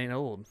 nowadays know? that ain't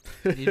old.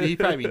 He'd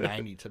probably be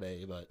 90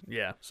 today, but.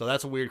 Yeah, So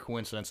that's a weird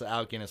coincidence that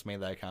Alec Guinness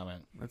made that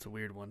comment. that's a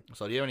weird one.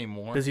 So do you have any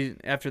more? Does he?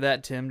 After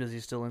that, Tim, does he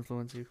still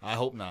influence you? I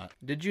hope not.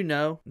 Did you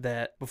know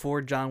that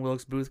before John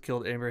Wilkes Booth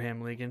killed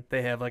Abraham Lincoln,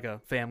 they have like a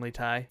family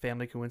tie,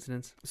 family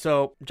coincidence?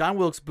 So John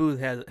Wilkes Booth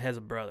has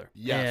a brother.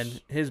 Yes.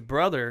 And his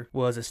brother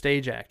was a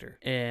stage actor.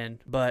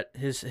 But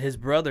his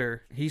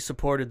brother, he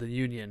supported the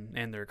Union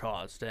and their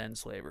cause to end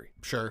slavery.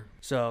 Sure.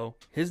 So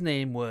his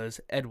name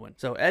was Edwin.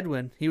 So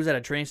Edwin, he was at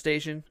a train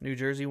station, New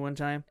Jersey one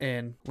time,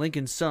 and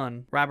Lincoln's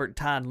son, Robert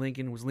Todd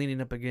Lincoln, was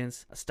leaning up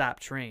against a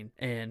stopped train,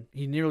 and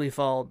he nearly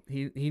fell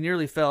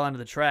onto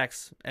the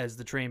tracks as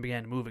the train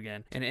began to move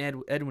again.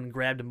 And Edwin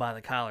grabbed him by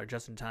the collar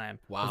just in time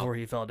before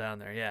he fell down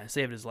there. Yeah,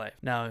 saved his life.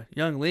 Now,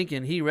 young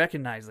Lincoln, he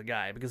recognized the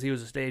guy because he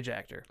was a stage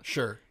actor.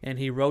 Sure. And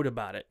he wrote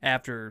about it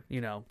after,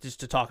 just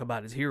to talk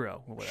about his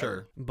hero or whatever.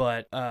 Sure.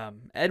 But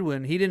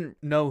Edwin, he didn't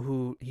know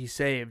who he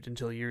saved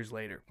until years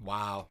later.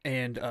 Wow.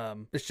 And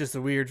it's just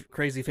a weird,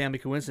 crazy family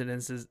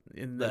coincidence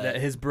that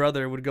his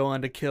brother would go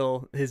on to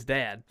kill his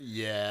dad.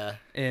 Yeah.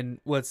 And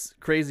what's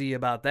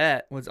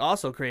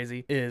also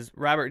crazy, is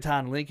Robert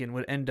Todd Lincoln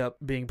would end up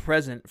being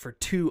present for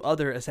 2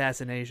 other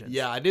assassinations.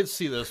 Yeah, I did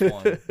see this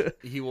one.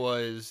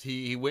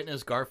 He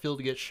witnessed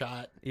Garfield get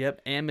shot.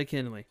 Yep, and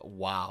McKinley.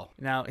 Wow.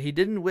 Now, he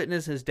didn't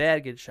witness his dad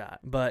get shot,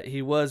 but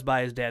he was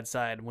by his dad's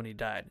side when he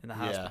died in the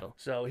hospital.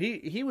 So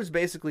he was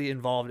basically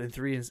involved in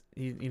 3,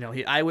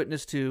 he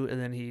eyewitnessed 2,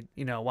 and then he,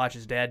 watched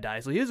his dad die.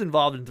 So he was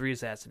involved in 3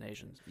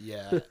 assassinations.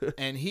 Yeah.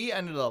 And he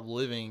ended up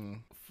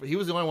living. He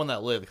was the only one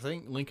that lived. 'Cause I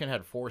think Lincoln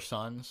had 4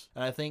 sons,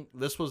 and I think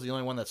this was the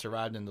only one that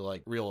survived into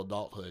like real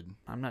adulthood.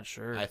 I'm not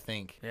sure. I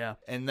think. Yeah.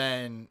 And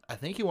then I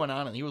think he went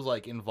on and he was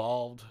like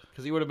involved,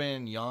 because he would have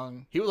been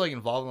young. He was like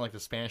involved in like the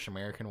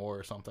Spanish-American War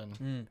or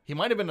something. He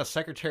might have been a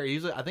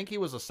secretary. I think he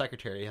was a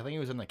secretary. I think he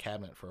was in the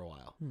cabinet for a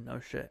while. No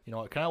shit. You know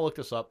what? Can I look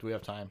this up? Do we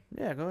have time?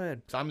 Yeah, go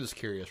ahead. 'Cause I'm just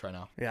curious right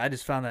now. Yeah, I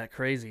just found that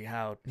crazy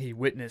how he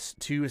witnessed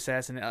 2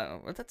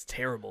 assassinations. That's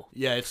terrible.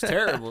 Yeah, it's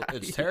terrible.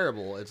 It's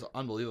terrible. It's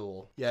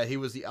unbelievable. Yeah, he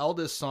was the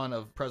eldest son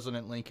of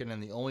President Lincoln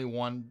and the only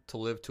one to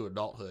live to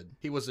adulthood.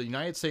 He was the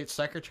United States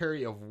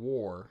Secretary of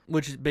War.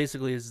 Which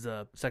basically is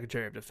the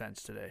Secretary of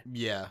Defense today.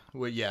 Yeah,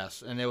 well,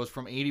 yes. And it was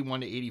from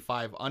 81 to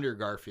 85 under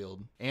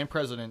Garfield and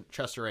President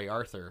Chester A.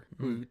 Arthur,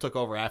 who took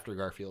over after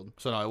Garfield.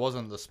 So no, it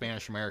wasn't the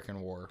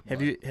Spanish-American War.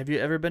 Have you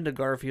ever been to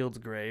Garfield's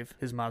grave,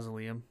 his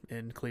mausoleum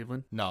in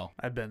Cleveland? No.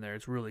 I've been there.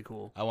 It's really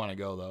cool. I want to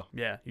go, though.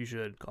 Yeah, you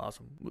should.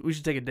 Awesome. We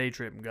should take a day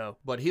trip and go.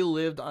 But he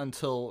lived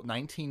until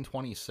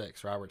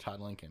 1926, Robert Todd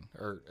Lincoln.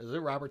 Or is it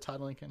Robert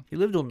Todd Lincoln? He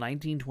lived till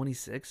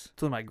 1926.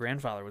 That's when my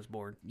grandfather was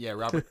born. Yeah,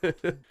 Robert.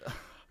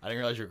 I didn't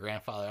realize your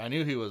grandfather. I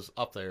knew he was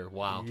up there.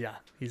 Wow. Yeah,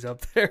 he's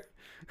up there.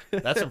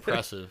 That's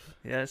impressive.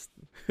 Yes.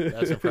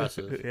 That's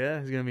impressive. Yeah,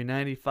 he's going to be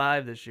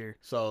 95 this year.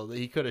 So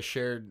he could have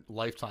shared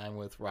lifetime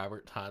with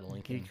Robert Todd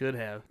Lincoln. He could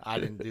have. I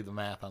didn't do the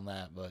math on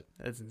that, but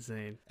That's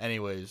insane.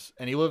 anyways,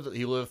 and he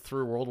lived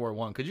through World War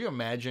I. Could you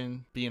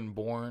imagine being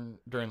born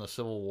during the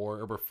Civil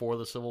War or before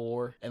the Civil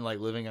War and like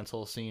living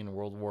until seeing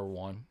World War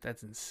I?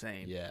 That's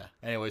insane. Yeah.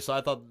 Anyway, so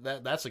I thought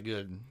that's a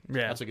good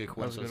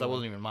coincidence. That one.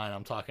 wasn't even mine.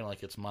 I'm talking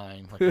like it's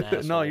mine. Like an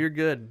asshole. No, you're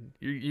good.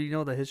 You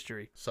know the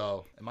history.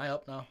 So am I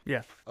up now?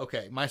 Yeah.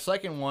 Okay, my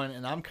second one,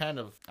 and I'm kind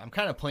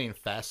of playing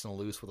fast and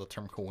loose with the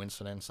term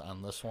coincidence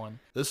on this one.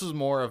 This is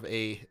more of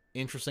a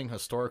interesting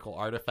historical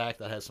artifact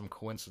that has some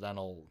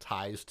coincidental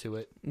ties to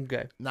it.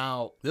 Okay.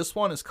 Now, this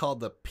one is called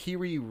the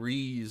Piri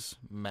Reis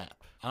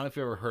map. I don't know if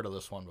you've ever heard of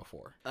this one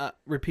before.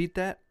 Repeat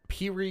that.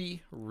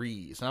 Piri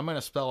Reis, and I'm going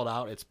to spell it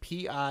out. It's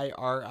Piri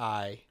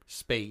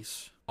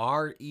space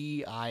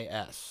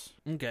Reis.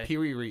 Okay.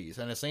 Piri Reis,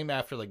 and it's named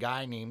after the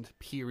guy named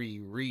Piri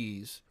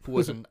Reis, who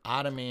was an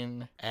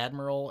Ottoman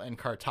admiral and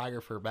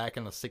cartographer back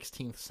in the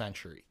 16th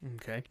century.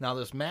 Okay. Now,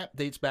 this map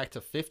dates back to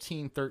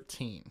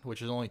 1513,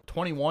 which is only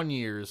 21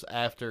 years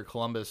after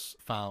Columbus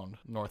found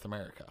North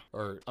America,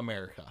 or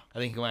America. I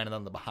think he landed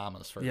on the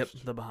Bahamas first. Yep,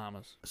 the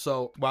Bahamas.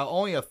 So, while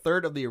only a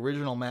third of the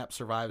original map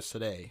survives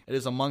today, it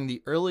is among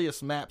the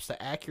earliest maps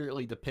to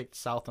accurately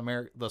depict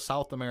the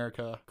South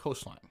America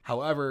coastline.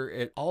 However,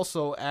 it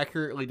also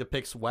accurately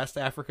depicts West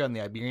Africa and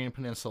the Iberian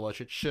Peninsula,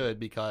 which it should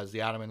because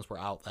the Ottomans were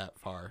out that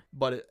far.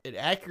 But it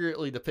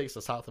accurately depicts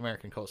the South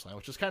American coastline,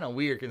 which is kind of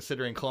weird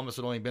considering Columbus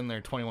had only been there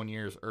 21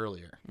 years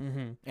earlier.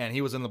 Mm-hmm. And he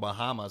was in the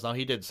Bahamas. Now,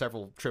 he did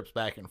several trips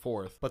back and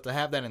forth, but to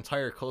have that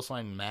entire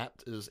coastline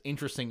mapped is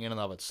interesting in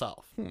and of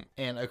itself.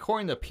 And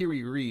according to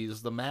Piri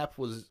Reis, the map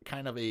was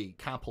kind of a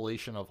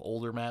compilation of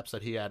older maps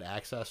that he had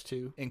access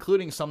to,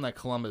 including some that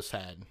Columbus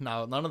had.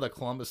 Now, none of the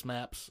Columbus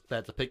maps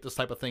that depict this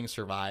type of thing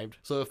survived,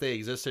 so if they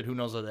existed, who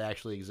knows knows that it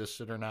actually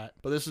existed or not.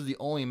 But this is the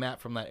only map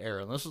from that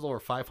era, and this is over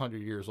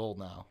 500 years old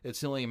now.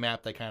 It's the only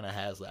map that kind of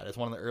has that. It's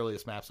one of the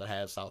earliest maps that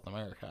has South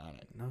America on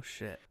it. No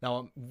shit.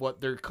 Now,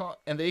 what they're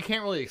and they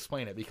can't really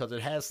explain it because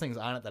it has things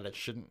on it that it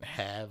shouldn't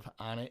have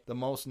on it. The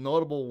most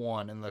notable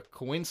one, and the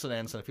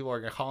coincidence, and people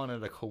are calling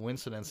it a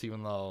coincidence,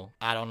 even though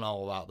I don't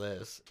know about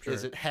this,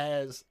 is it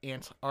has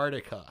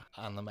Antarctica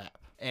on the map.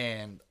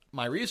 And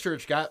my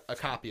research got a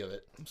copy of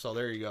it, so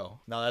there you go.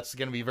 Now that's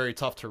going to be very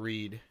tough to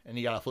read, and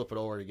you got to flip it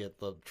over to get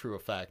the true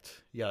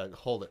effect. You got to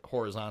hold it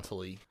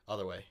horizontally,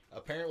 other way.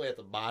 Apparently at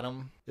the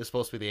bottom is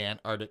supposed to be the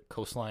Antarctic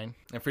coastline.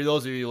 And for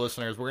those of you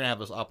listeners, we're going to have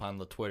this up on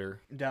the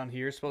Twitter. Down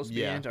here is supposed to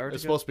be Antarctica?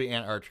 It's supposed to be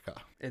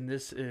Antarctica. And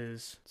this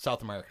is...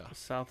 South America.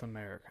 South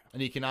America.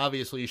 And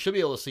you should be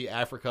able to see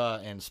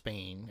Africa and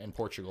Spain and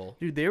Portugal.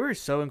 Dude, they were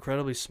so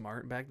incredibly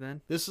smart back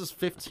then. This is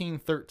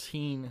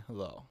 1513,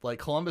 though. Like,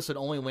 Columbus had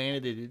only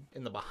landed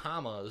in the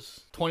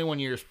Bahamas 21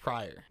 years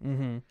prior.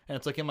 Mm-hmm. And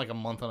it took him like a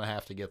month and a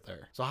half to get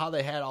there. So how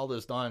they had all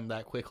this done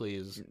that quickly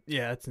is...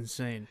 Yeah, that's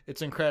insane.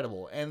 It's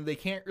incredible. And they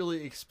can't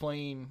really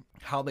explain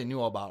how they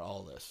knew about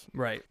all this.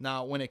 Right.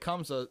 Now, when it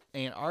comes to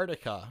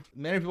Antarctica,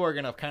 many people are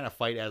going to kind of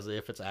fight as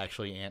if it's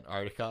actually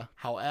Antarctica.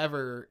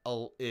 However,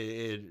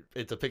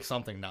 it depicts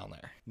something down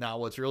there. Now,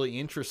 what's really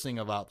interesting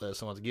about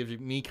this and what gives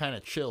me kind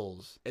of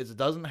chills is it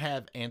doesn't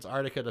have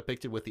Antarctica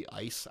depicted with the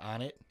ice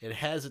on it. It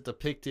has it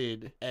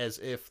depicted as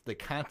if the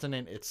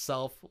continent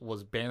itself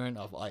was barren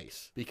of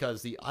ice,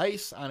 because the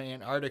ice on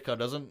Antarctica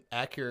doesn't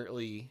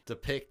accurately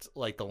depict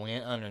like the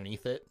land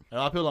underneath it. And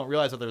a lot of people don't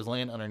realize that there's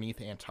land underneath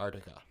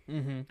Antarctica.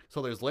 Mm-hmm.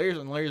 So there's layers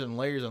and layers and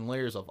layers and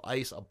layers of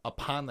ice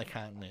upon the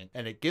continent,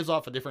 and it gives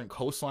off a different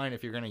coastline,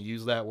 if you're going to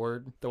use that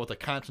word, than what the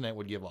continent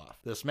would give off.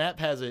 This map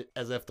has it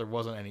as if there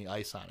wasn't any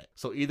ice on it.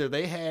 So either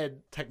they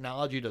had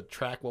technology to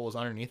track what was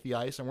underneath the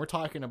ice, and we're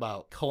talking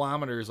about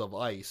kilometers of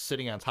ice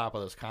sitting on top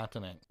of this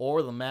continent,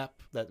 or the map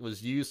that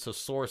was used to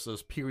source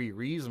this Piri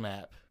Reis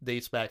map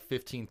dates back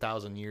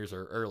 15,000 years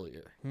or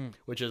earlier,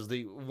 which is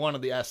one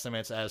of the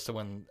estimates as to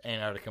when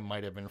Antarctica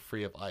might have been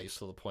free of ice,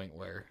 to the point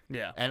where,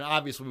 and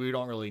obviously we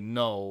don't really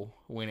know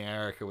when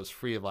Antarctica was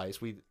free of ice.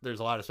 There's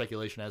a lot of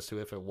speculation as to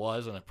if it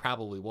was, and it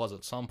probably was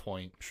at some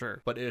point.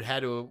 Sure. But it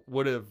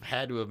would have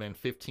had to have been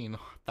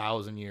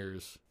 15,000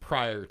 years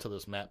prior to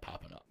this map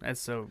popping up. That's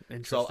so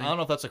interesting. So I don't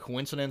know if that's a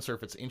coincidence or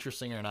if it's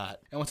interesting or not.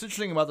 And what's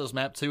interesting about this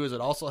map too is it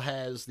also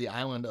has the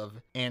island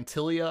of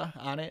Antillia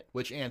on it,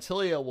 which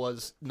Antillia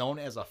was known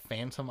as a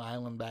phantom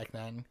island back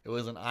then. It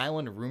was an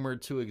island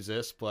rumored to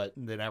exist, but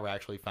they never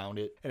actually found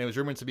it. And it was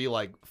rumored to be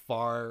like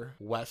far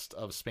west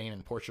of Spain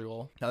and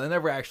Portugal. Now, they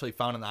never actually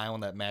found an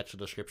island that matched the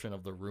description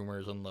of the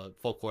rumors and the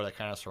folklore that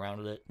kind of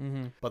surrounded it.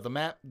 Mm-hmm. But the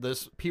map,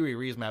 this Piri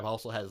Reis map,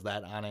 also has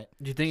that on it.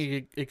 Do you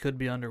think it could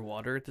be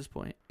underwater at this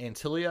point?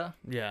 Antillia?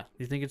 Yeah.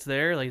 You think it's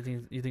there? Like,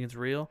 you think it's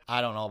real?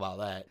 I don't know about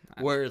that.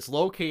 Where it's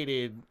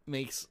located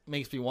makes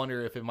me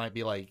wonder if it might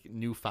be like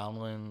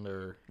Newfoundland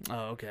or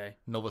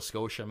Nova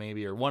Scotia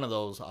maybe, or one of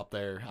those up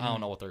there. I don't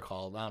know what they're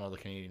called. I don't know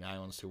the Canadian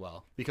islands too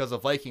well, because the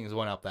Vikings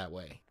went up that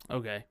way.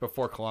 Okay.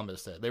 Before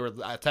Columbus did. They were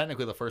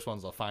technically the first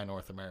ones to find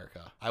North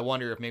America. I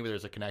wonder if maybe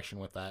there's a connection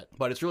with that.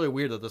 But it's really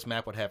weird that this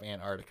map would have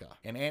Antarctica.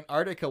 And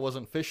Antarctica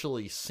wasn't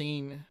officially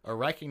seen or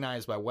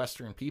recognized by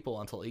Western people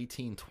until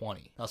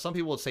 1820. Now, some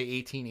people would say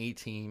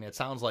 1818. It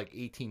sounds like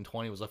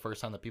 1820 was the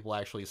first time that people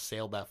actually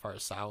sailed that far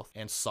south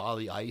and saw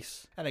the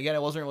ice. And again,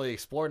 it wasn't really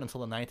explored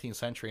until the 19th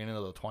century and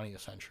into the 20th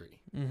century.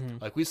 Mm-hmm.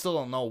 Like, we still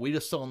don't know. We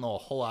just still don't know a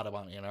whole lot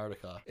about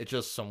Antarctica. It's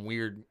just some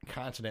weird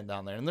continent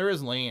down there. And there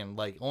is land.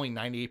 Like, only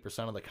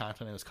 98% of the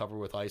continent is covered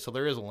with ice, so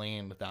there is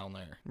land down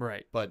there.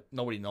 Right. But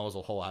nobody knows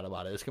a whole lot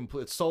about it.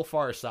 It's so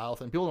far south,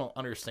 and people don't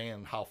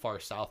understand how far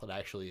south it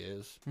actually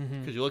is.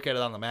 Because you look at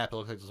it on the map, it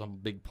looks like some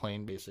big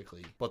plain,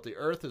 basically. But the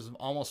Earth is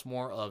almost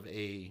more of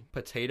a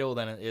potato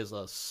than it is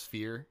a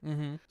sphere.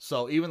 Mm-hmm.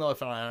 So even though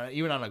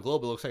even on a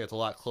globe, it looks like it's a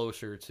lot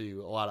closer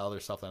to a lot of other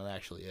stuff than it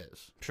actually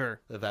is. Sure.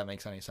 If that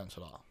makes any sense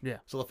at all. Yeah.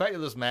 So the fact that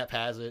this map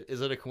has it,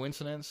 is it a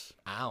coincidence?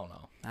 I don't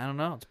know. I don't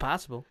know. It's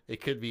possible.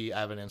 It could be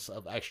evidence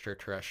of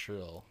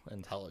extraterrestrial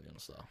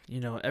intelligence, though. You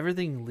know,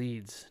 everything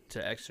leads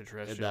to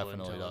extraterrestrial It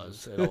definitely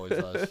intelligence. does. It always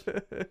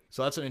does.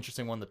 So that's an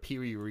interesting one, the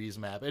Piri Reis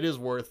map. It is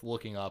worth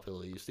looking up, at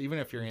least, even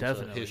if you're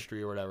into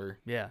history or whatever.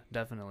 Yeah,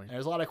 definitely. And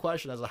there's a lot of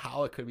questions as to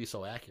how it could be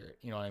so accurate.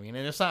 You know what I mean?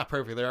 And it's not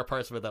perfect. There are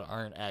parts of it that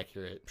aren't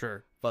accurate.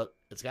 Sure. But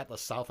it's got the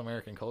South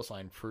American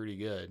coastline pretty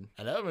good.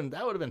 And that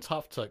would have been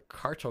tough to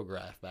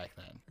cartograph back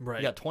then. Right.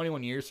 You got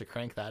 21 years to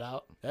crank that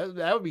out.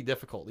 That would be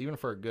difficult, even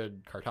for a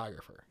good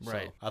cartographer.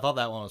 Right. So I thought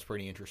that one was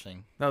pretty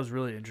interesting. That was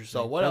really interesting.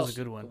 So what that else? was a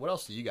good one. What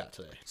else do you got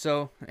today?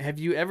 So have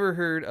you ever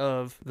heard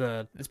of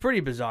it's pretty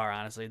bizarre,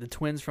 honestly, the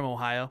twins from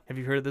Ohio? Have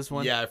you heard of this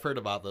one? Yeah, I've heard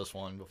about this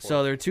one before.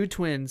 So there are two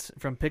twins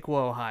from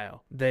Piqua,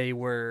 Ohio. They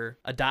were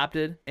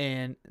adopted,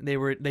 and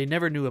they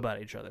never knew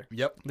about each other.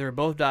 Yep. They were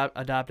both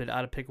adopted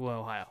out of Piqua,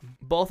 Ohio.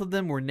 Both of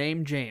them were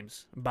named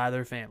James by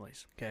their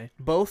families. Okay.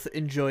 Both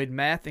enjoyed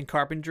math and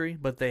carpentry,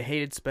 but they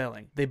hated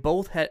spelling. They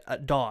both had a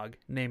dog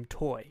named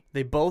Toy.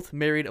 They both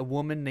married a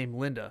woman named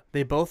Linda.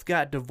 They both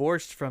got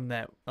divorced from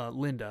that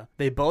Linda.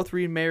 They both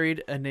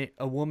remarried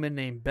a woman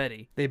named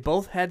Betty. They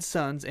both had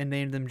sons and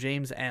named them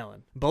James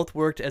Allen. Both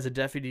worked as a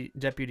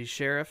deputy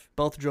sheriff.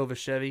 Both drove a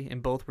Chevy,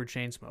 and both were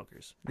chain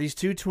smokers. These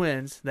two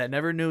twins that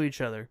never knew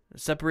each other,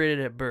 separated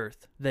at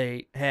birth,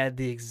 they had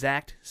the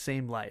exact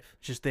same life.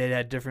 Just they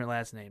had different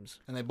last names.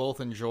 And they both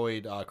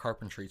enjoyed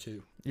carpentry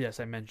too.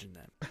 Yes, I mentioned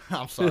that.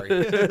 I'm sorry.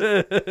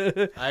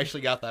 I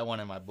actually got that one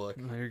in my book.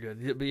 No, you're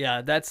good. But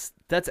yeah, that's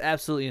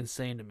absolutely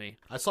insane to me.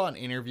 I saw an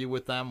interview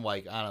with them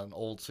like on an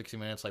old 60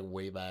 Minutes, like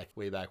way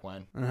back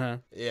when. Uh-huh.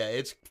 Yeah,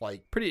 it's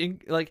like Pretty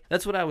like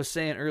that's what I was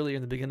saying earlier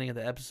in the beginning of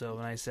the episode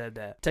when I said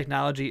that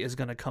technology is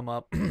gonna come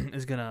up,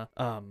 is gonna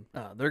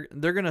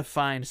they're gonna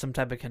find some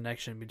type of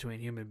connection between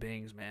human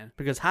beings, man.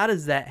 Because how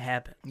does that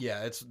happen?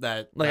 yeah, it's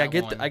that Like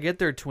that I get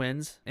they're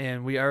twins,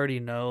 and we already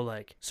know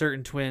like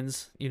certain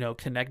twins,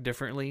 connect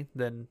differently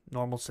than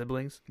normal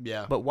siblings.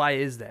 yeah, But why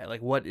is that?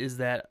 Like, what is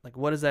that? Like,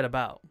 what is that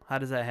about? How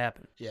does that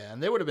happen? yeah,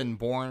 and they would have been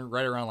born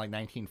right around like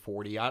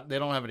 1940. They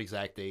don't have an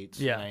exact date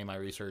in Yeah. any of my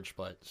research,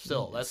 but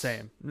still, that's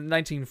Same.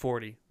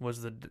 1940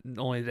 was the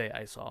only day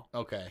I saw.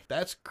 okay.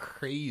 That's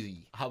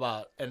crazy. How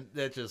about and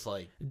that's just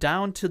like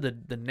Down to the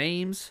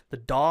names, the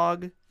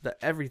dog, the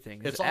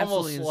everything. it's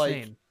absolutely almost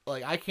insane.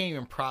 like I can't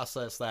even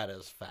process that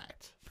as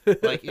fact.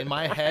 Like in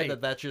my head,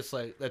 Right. that's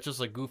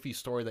just a goofy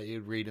story that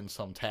you'd read in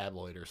some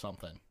tabloid or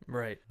something.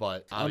 Right.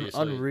 But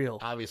obviously, unreal.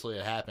 Obviously,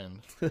 it happened,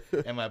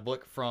 and my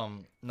book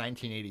from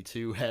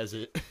 1982 has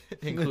it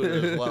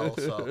included as well.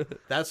 So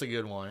that's a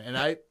good one. And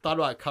I thought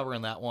about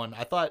covering that one.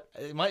 I thought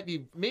it might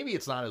be, maybe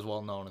it's not as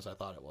well known as I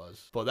thought it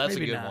was, but that's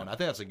Maybe a good not. one. I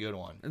think that's a good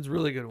one. It's a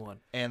really good one.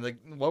 And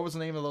what was the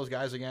name of those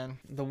guys again?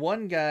 The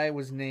one guy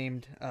was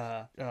named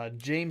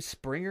James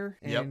Springer,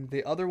 and Yep.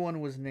 the other one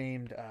was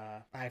named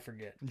I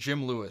forget.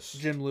 Jim Lewis.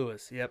 Jim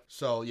Lewis. Yep.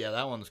 So yeah,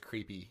 that one's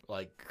creepy.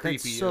 Like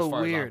creepy so as far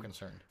as weird. I'm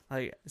concerned.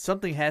 Like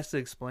something has to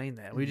explain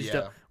that. We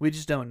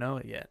just don't know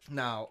it yet.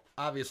 Now,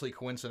 obviously,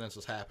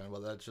 coincidences happen,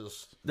 but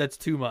That's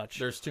too much.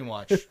 there's too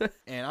much.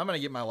 And I'm gonna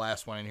get my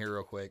last one in here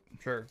real quick.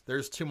 Sure.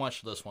 There's too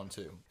much to this one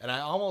too, and I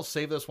almost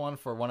saved this one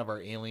for one of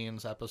our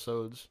aliens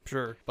episodes,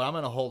 Sure. but I'm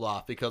gonna hold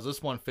off because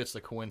this one fits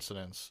the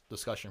coincidence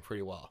discussion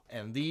pretty well.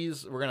 And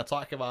these we're gonna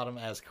talk about them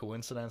as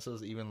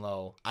coincidences, even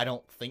though I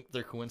don't think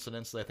they're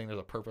coincidences. I think there's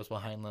a purpose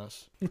behind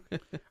this.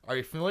 Are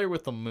you familiar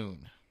with the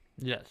moon,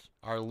 Yes.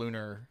 our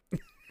lunar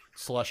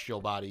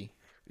celestial body?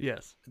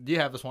 Yes. Do you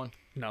have this one?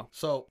 No.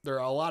 So there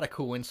are a lot of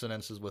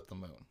coincidences with the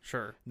moon.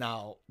 Sure.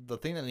 Now, the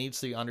thing that needs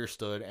to be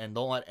understood, and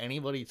don't let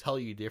anybody tell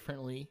you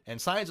differently,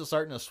 and science is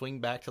starting to swing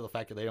back to the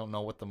fact that they don't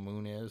know what the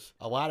moon is.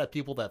 A lot of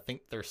people that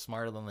think they're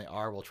smarter than they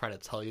are will try to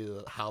tell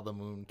you how the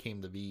moon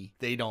came to be.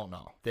 They don't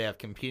know. They have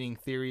competing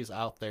theories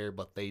out there,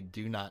 but they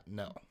do not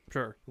know.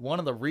 Sure. One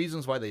of the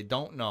reasons why they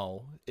don't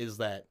know is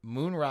that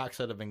moon rocks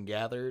that have been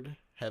gathered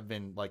have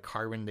been like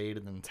carbon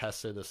dated and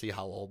tested to see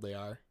how old they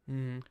are.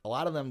 Mm-hmm. A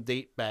lot of them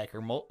date back,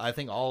 or I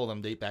think all of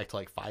them date back to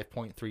like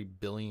 5.3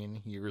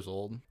 billion years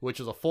old, which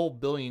is a full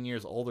billion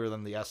years older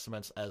than the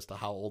estimates as to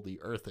how old the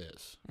Earth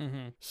is.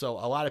 Mm-hmm. So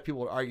a lot of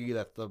people would argue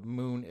that the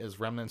moon is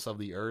remnants of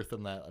the Earth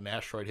and that an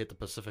asteroid hit the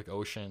Pacific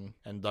Ocean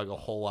and dug a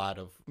whole lot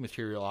of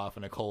material off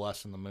and it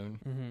coalesced in the moon.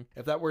 Mm-hmm.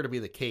 If that were to be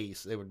the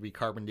case, it would be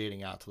carbon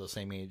dating out to the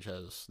same age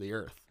as the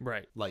Earth,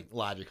 Right. like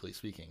logically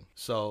speaking.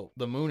 So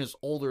the moon is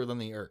older than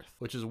the Earth,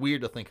 which is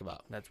weird to think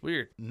about. That's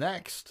weird.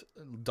 Next,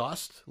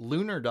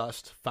 lunar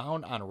dust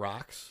found on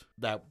rocks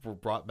that were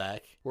brought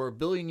back were a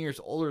billion years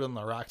older than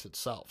the rocks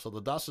itself. So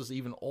the dust is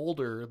even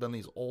older than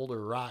these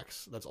older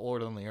rocks that's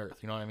older than the Earth.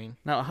 You know what I mean?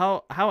 Now,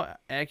 how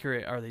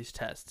accurate are these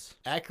tests?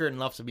 Accurate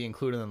enough to be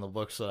included in the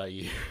books that I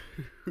use.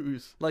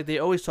 Like they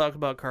always talk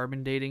about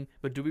carbon dating,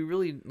 but do we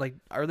really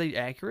are they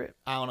accurate?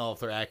 I don't know if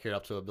they're accurate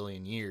up to a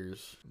billion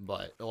years,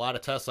 but a lot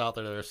of tests out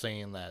there that are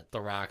saying that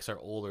the rocks are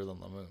older than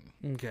the moon.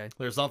 Okay.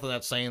 There's nothing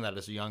that's saying that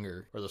it's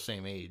younger or the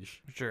same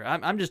age. Sure.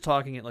 I'm just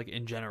talking it like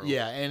in general.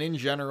 Yeah, and in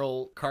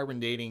general, carbon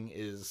dating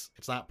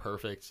it's not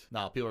perfect.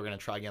 Now, people are going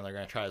to try again. They're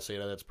going to try to say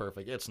that it's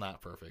perfect. It's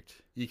not perfect.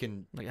 You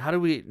can... Like, how do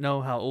we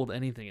know how old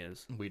anything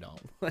is? We don't.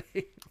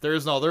 Like, There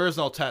is no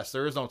test.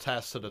 There is no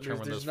test to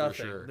determine there's this nothing.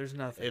 for sure. There's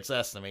nothing. It's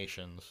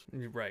estimations.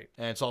 You're right.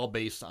 And it's all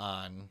based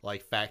on,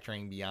 like,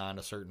 factoring beyond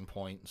a certain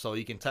point. So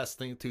you can test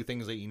two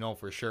things that you know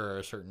for sure are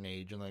a certain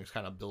age and then just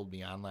kind of build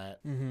beyond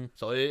that. Mm-hmm.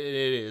 So it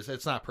is.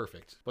 It's not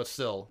perfect. But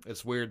still,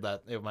 it's weird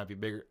that it might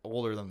be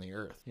older than the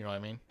Earth. You know what I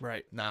mean?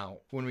 Right. Now,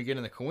 when we get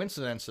into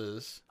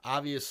coincidences,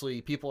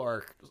 obviously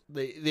people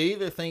they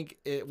either think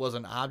it was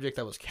an object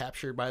that was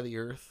captured by the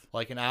Earth,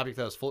 like an object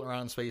that was floating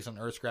around in space and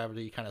Earth's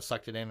gravity kind of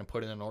sucked it in and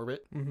put it in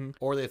orbit, Mm-hmm.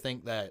 or they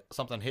think that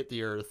something hit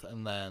the Earth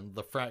and then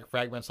the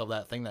fragments of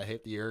that thing that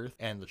hit the Earth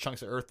and the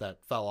chunks of Earth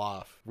that fell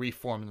off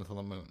reformed into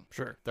the moon.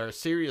 Sure. There are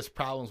serious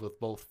problems with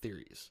both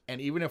theories.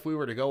 And even if we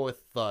were to go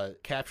with the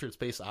captured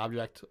space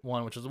object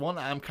one, which is the one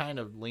I'm kind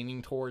of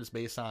leaning towards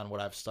based on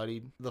what I've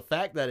studied, the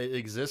fact that it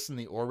exists in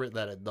the orbit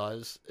that it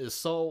does is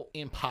so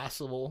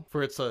impossible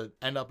for it to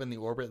end up in the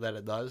orbit that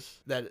it does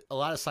that a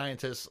lot of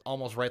scientists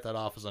almost write that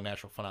off as a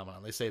natural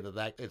phenomenon. They say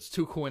that it's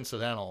too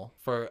coincidental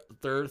for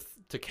the Earth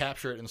to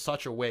capture it in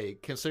such a way,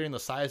 considering the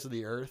size of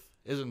the Earth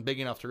isn't big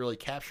enough to really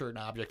capture an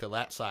object of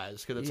that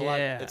size, because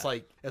Yeah.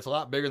 it's a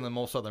lot bigger than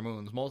most other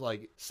moons. Most,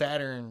 like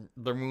Saturn,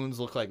 their moons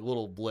look like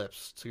little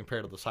blips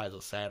compared to the size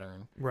of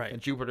Saturn. Right.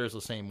 And Jupiter's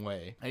the same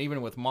way. And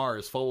even with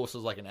Mars, Phobos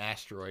is like an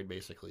asteroid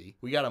basically.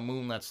 We got a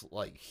moon that's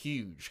like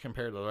huge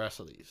compared to the rest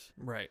of these.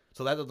 Right.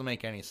 So that doesn't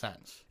make any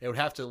sense. It would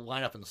have to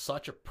line up in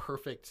such a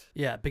perfect.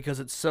 Yeah, because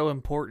it's so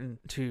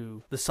important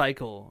to the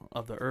cycle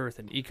of the Earth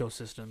and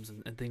ecosystems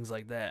and things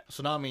like that.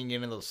 So now I'm getting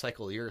into the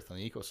cycle of the Earth and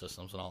the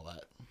ecosystems and all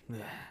that.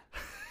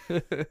 Yeah.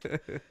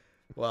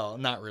 Well,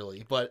 not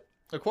really, but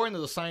according to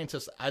the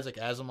scientist Isaac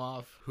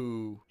Asimov,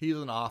 who he's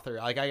an author,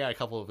 like I got a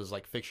couple of his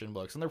like fiction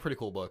books, and they're pretty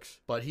cool books.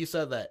 But he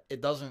said that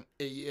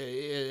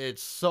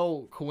it's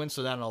so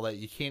coincidental that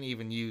you can't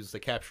even use the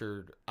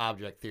captured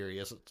object theory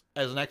as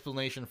an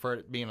explanation for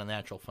it being a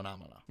natural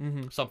phenomena,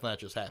 something that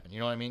just happened. You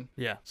know what I mean?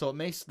 Yeah. So it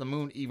makes the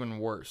moon even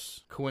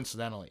worse.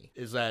 Coincidentally,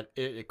 is that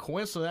it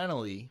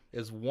coincidentally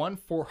is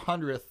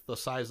 1/400th the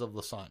size of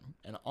the sun,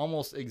 and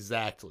almost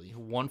exactly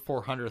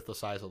 1/400th the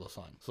size of the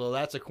sun. So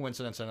that's a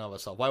coincidence in and of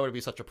itself. Why would it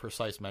be such a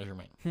precise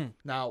measurement?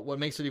 Now, what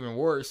makes it even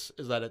worse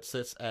is that it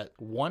sits at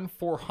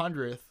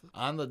 1/400th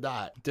on the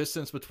dot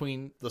distance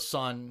between the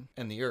sun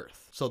and the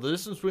Earth. So the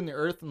distance between the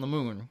Earth and the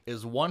moon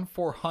is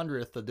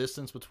 1/400th the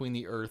distance between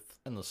the Earth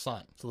and the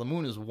sun. So the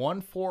moon is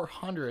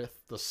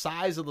 1/400th the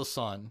size of the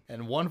sun,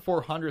 and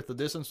 1/400th the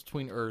distance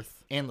between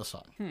Earth and the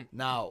sun.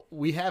 Now,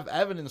 we have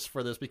evidence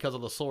for this because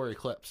of the solar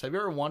eclipse. Have you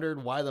ever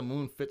wondered why the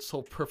moon fits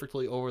so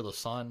perfectly over the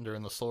sun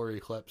during the solar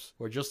eclipse,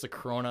 where just the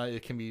corona,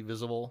 it can be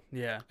visible?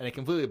 Yeah. And it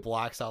completely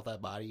blocks out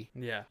that body.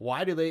 Yeah.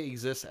 Why do they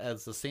exist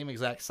as the same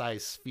exact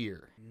size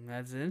sphere?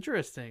 That's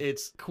interesting.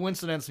 It's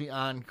coincidence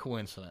beyond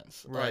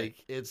coincidence. Right.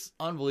 Like, it's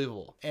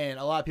unbelievable. And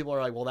a lot of people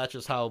are like, well, that's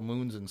just how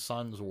moons and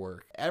suns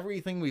work.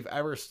 Everything we've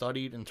ever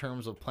studied in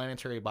terms of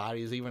planetary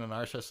bodies, even in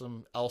our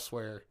system,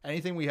 elsewhere,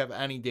 anything we have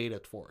any data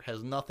for,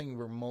 has nothing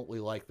remotely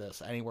like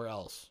this anywhere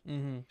else.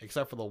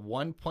 Except for the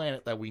one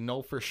planet that we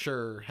know for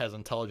sure has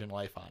intelligent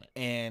life on it.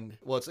 And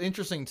what's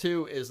interesting,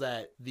 too, is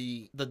that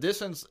the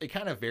distance, it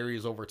kind of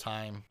varies over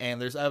time.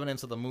 And there's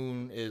evidence that the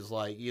moon is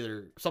like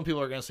either, some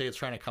people are going to say it's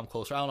trying to come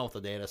closer. I don't know what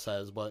the data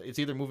says, but it's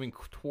either moving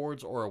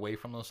towards or away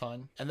from the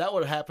sun. And that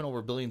would happen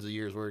over billions of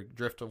years, where it would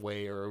drift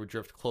away or it would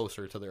drift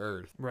closer to the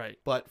Earth. Right.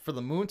 But for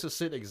the moon to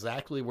sit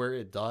exactly where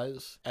it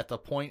does at the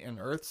point in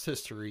Earth's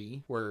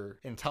history where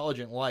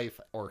intelligent life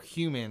or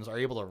humans are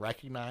able to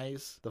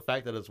recognize the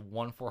fact that it's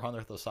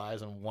 1/400th the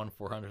size and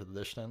 1/400th the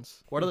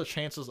distance, what are the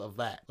chances of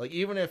that? Like,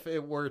 even if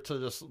it were to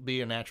just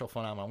be a natural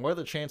phenomenon, what are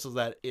the chances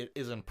that it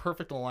is in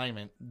perfect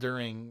alignment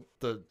during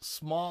the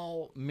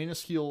small,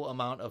 minuscule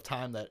amount of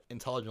time that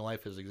intelligent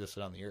life has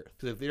existed on the Earth?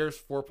 Because if the Earth's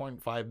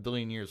 4.5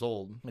 billion years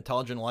old,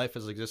 intelligent life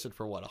has existed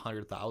for what,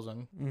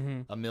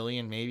 100,000? A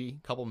million, maybe?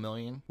 A couple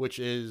million? Which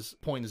is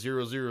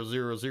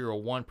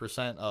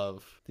 0.00001%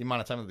 of the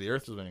amount of time that the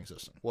Earth has been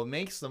existing. What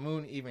makes the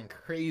moon even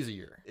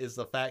crazier is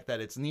the fact that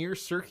its near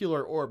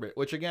circular orbit,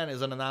 which again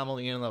is an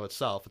anomaly in and of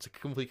itself, it's a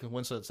complete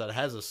coincidence that it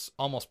has this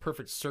almost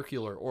perfect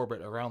circular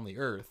orbit around the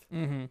Earth,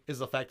 is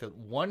the fact that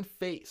one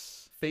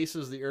face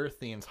faces the Earth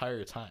the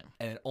entire time,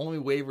 and it only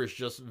wavers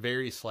just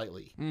very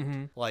slightly.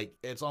 Like,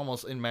 it's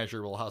almost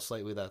immeasurable how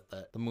slightly that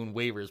the moon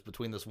wavers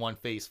between this one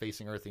face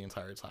facing Earth the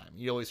entire time.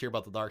 You always hear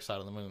about the dark side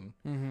of the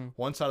moon.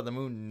 One side of the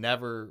moon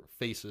never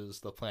faces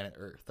the planet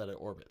Earth that it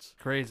orbits.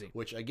 Crazy.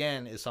 Which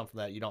again is something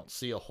that you don't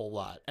see a whole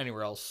lot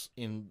anywhere else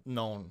in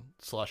known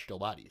celestial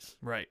bodies.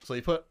 Right. So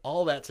you put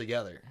all that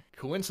together,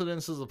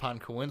 coincidences upon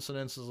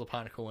coincidences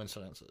upon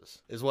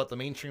coincidences, is what the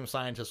mainstream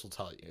scientists will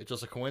tell you. It's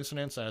just a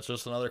coincidence, and it's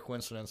just another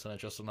coincidence, and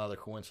it's just another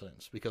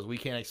coincidence, because we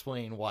can't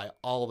explain why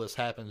all of this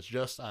happens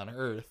just on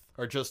Earth,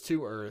 or just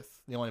to Earth,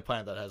 the only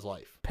planet that has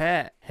life.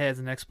 Pat has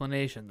an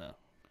explanation, though.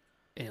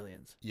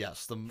 Aliens.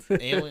 Yes, the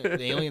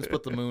aliens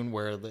put the moon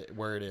where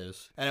it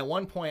is. And at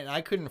one point, I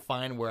couldn't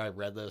find where I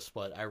read this,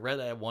 but I read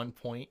at one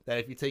point that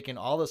if you take in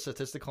all the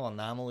statistical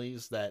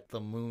anomalies that the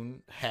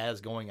moon has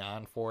going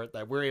on for it,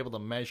 that we're able to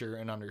measure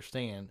and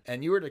understand,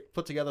 and you were to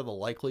put together the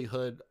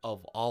likelihood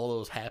of all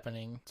those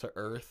happening to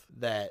Earth,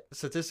 that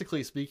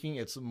statistically speaking,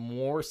 it's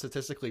more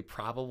statistically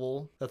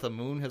probable that the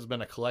moon has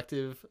been a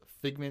collective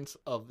figment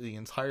of the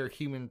entire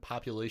human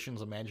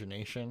population's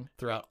imagination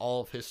throughout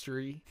all of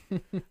history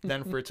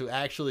than for it to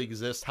actually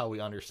exist how we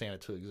understand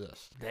it to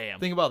exist. Damn.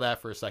 Think about that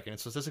for a second.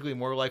 It's statistically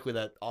more likely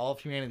that all of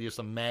humanity just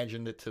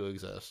imagined it to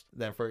exist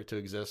than for it to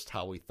exist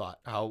how we thought,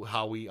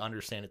 how we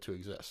understand it to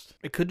exist.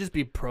 It could just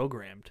be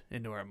programmed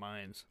into our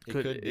minds. It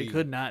could be. It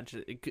could not.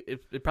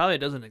 It probably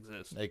doesn't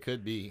exist. It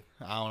could be.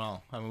 I don't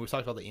know. I mean, we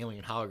talked about the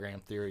alien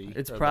hologram theory.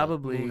 It's or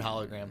probably the moon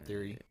hologram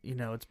theory. You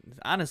know, it's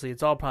honestly,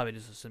 it's all probably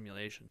just a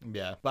simulation.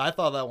 Yeah, but I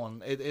thought that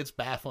one, it's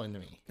baffling to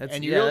me. That's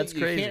and crazy.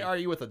 You can't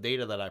argue with the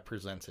data that I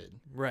presented.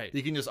 Right.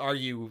 You can just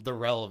argue the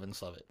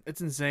relevance of it.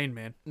 It's insane,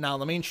 man. Now,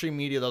 the mainstream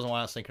media doesn't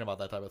want us thinking about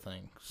that type of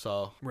thing.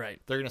 So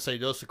Right. they're going to say,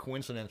 just a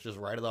coincidence, just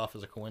write it off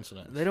as a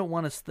coincidence. They don't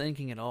want us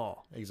thinking at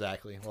all.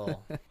 Exactly.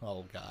 Well,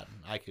 oh, God.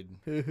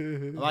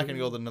 I'm not going to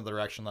go in the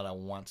direction that I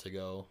want to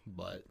go,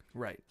 but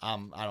Right. I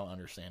don't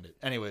understand it.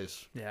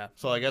 Anyways, Yeah.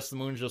 so I guess the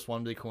moon's just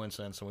one big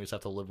coincidence, and we just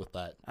have to live with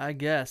that. I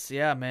guess.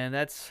 Yeah, man.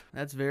 That's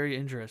very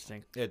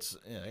interesting. It's,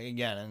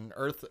 again, and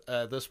Earth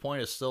at this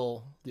point is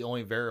still the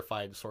only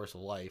verified source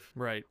of life.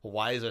 Right.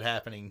 Why is it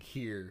happening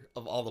here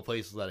of all the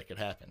places that it could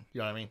happen? You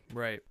know what I mean?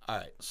 Right. All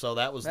right, so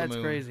that was the That's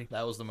moon. crazy.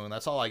 That was the moon.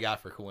 That's all I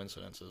got for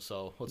coincidences.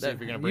 So let's see if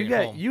you're gonna bring you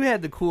it home. You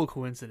had the cool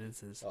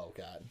coincidences. Oh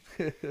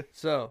God.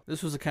 So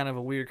this was a kind of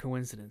a weird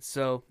coincidence.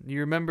 So you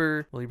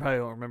remember? Well, you probably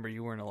don't remember.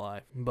 You weren't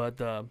alive. But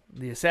the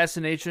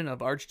assassination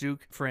of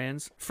Archduke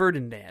Franz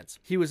Ferdinand.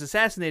 He was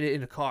assassinated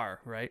in a car,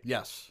 right?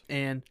 Yes.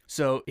 And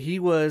so he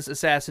was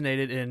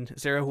assassinated in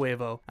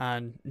Sarajevo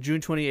on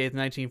June 28th,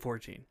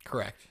 1914.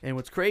 Correct. And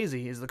what's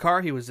crazy is the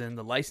car he was in,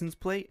 the license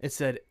plate, it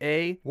said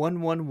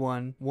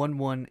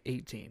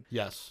A1111118.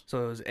 Yes.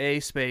 So it was A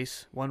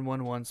space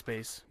 111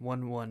 space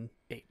 118.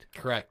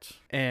 Correct.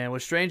 And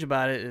what's strange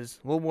about it is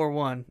World War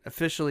I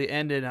officially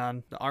ended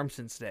on the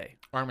Armistice Day.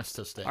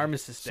 Armistice Day.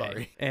 Armistice Day.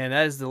 Sorry. And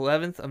that is the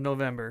 11th of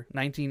November,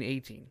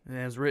 1918. And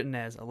it was written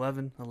as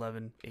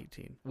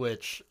 11/11/18.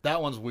 Which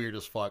that one's weird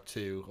as fuck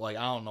too. Like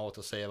I don't know what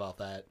to say about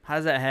that. How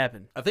does that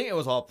happen? I think it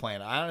was all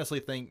planned. I honestly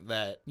think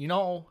that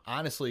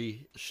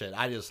honestly, shit.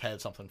 I just had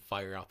something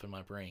fire up in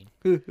my brain.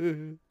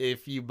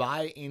 If you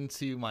buy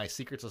into my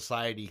secret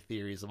society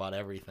theories about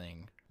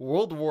everything,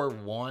 World War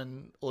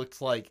One looks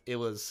like it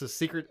was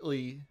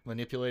secretly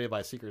manipulated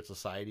by secret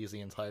societies the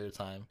entire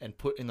time and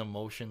put into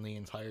motion the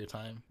entire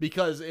time,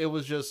 because it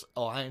was just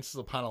alliances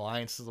upon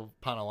alliances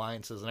upon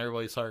alliances, and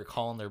everybody started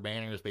calling their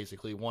banners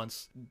basically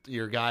once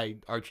your guy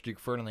Archduke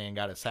Ferdinand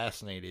got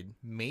assassinated.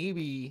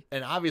 Maybe,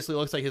 and obviously it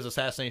looks like his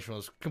assassination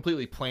was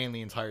completely planned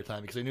the entire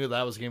time because they knew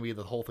that was going to be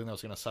the whole thing that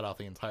was going to set off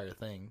the entire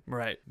thing.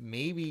 Right.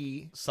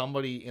 Maybe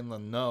somebody in the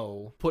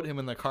know put him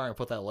in the car and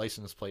put that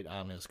license plate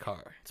on his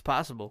car. It's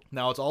possible.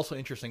 Now, what's also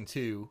interesting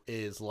too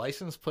is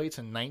license plates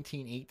in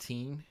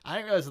 1918. I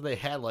didn't realize that they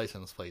had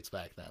license plates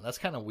back then. That's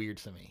kind of weird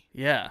to me.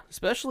 Yeah,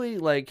 especially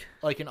like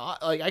I can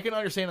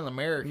understand in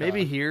America,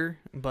 maybe here,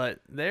 but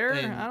there,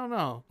 And- I don't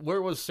know.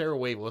 Where was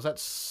Sarajevo? Was that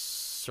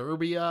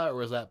Serbia or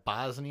was that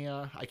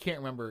Bosnia? I can't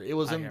remember. It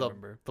was I in can't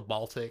remember. the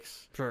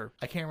Baltics. Sure.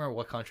 I can't remember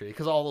what country,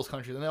 because all those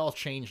countries, and they all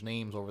changed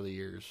names over the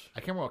years. I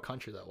can't remember what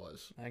country that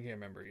was. I can't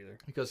remember either.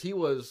 Because he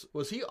was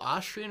he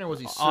Austrian or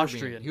was he Serbian?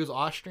 Austrian. He was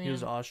Austrian. He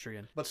was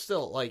Austrian. But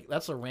still, like,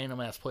 that's a random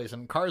ass place,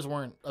 and cars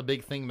weren't a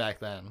big thing back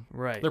then.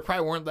 Right. There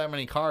probably weren't that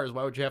many cars.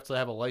 Why would you have to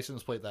have a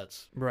license plate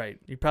that's Right.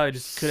 You probably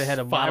just could have had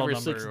a model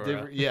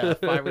number. yeah,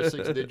 5 or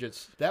 6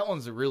 digits. That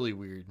one's really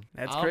weird.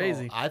 That's I don't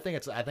crazy. know. I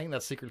think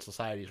that's secret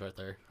societies right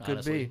there. Could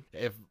honestly.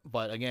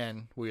 But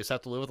again, we just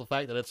have to live with the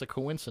fact that it's a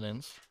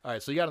coincidence. All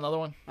right, so you got another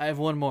one? I have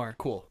one more.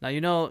 Cool. Now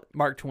you know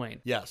Mark Twain.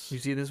 Yes. You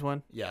see this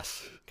one?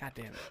 Yes. God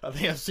damn it. I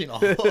think I've seen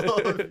all of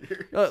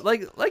yours.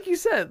 Like you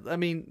said, I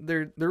mean,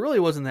 there really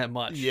wasn't that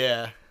much.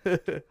 Yeah.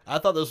 I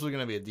thought this was going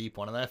to be a deep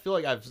one, and I feel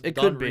like I've It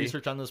done could be.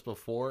 research on this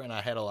before, and I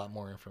had a lot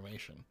more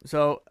information.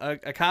 So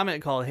a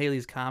comet called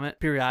Halley's Comet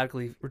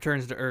periodically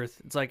returns to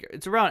Earth.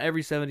 It's around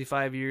every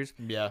 75 years,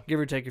 Yeah. give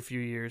or take a few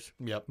years.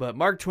 Yep. But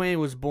Mark Twain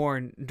was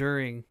born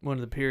during one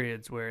of the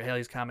periods where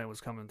Halley's Comet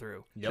was coming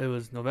through. Yep. It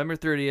was November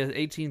 30th,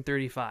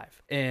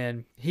 1835.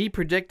 And he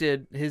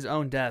predicted his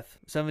own death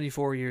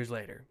 74 years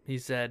later. He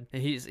said,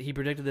 he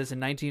predicted this in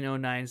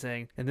 1909,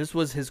 saying, and this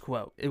was his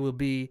quote, "It will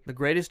be the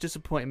greatest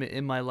disappointment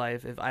in my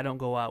life if I don't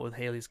go out with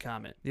Halley's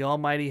Comet. The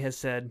Almighty has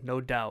said,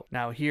 no doubt.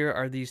 Now here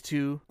are these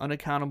two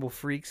unaccountable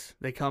freaks.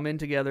 They come in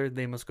together,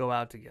 they must go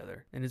out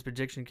together." And his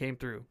prediction came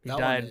through. He That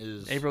died one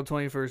is- April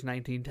 21st,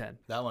 1910.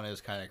 That one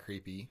is kind of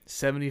creepy.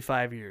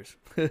 75 years.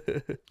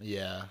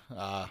 Yeah.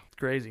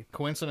 Crazy.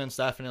 Coincidence,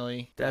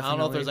 definitely. I don't know if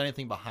Definitely. there's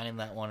anything behind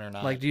that one or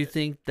not. Like, do you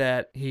think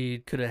that he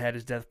could have had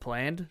his death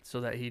planned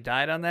so that he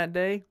died on that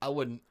day? That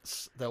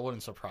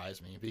wouldn't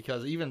surprise me,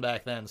 because even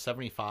back then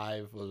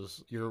 75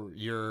 was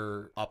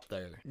you're up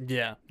there.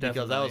 Yeah, definitely.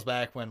 Because that was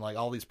back when like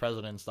all these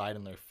presidents died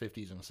in their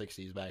 50s and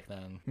 60s back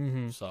then.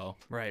 Mm-hmm. So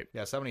Right.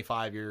 yeah,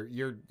 75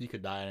 you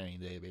could die any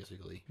day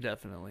basically.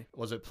 Definitely.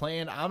 Was it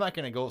planned? I'm not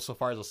going to go so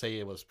far as to say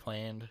it was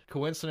planned.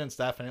 Coincidence,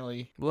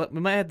 definitely. Well,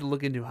 we might have to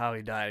look into how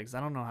he died because I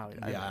don't know how he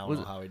died. Yeah, I don't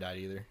know how he died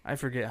either. I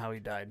forget how he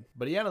died.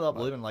 But he ended up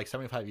living like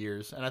 75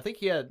 years. And I think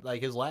he had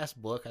like his last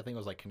book, I think it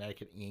was like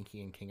Connecticut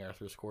Yankee and King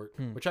Arthur's Court,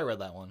 which I read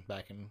that one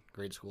back in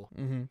grade school.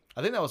 Mm-hmm.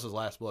 I think that was his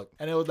last book.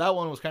 And that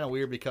one was kind of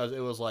weird because it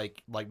was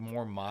like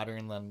more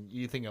modern than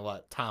you think of,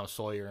 like Tom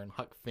Sawyer and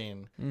Huck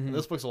Finn. Mm-hmm. And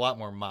this book's a lot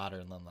more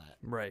modern than that.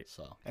 Right.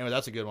 So anyway,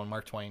 that's a good one.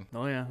 Mark Twain.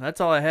 Oh, yeah.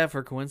 That's all I have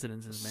for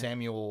coincidences, man.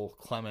 Samuel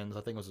Clemens,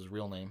 I think was his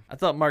real name. I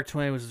thought Mark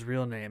Twain was his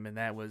real name, and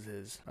that was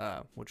his,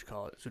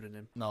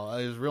 pseudonym. No,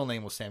 his real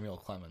name was Samuel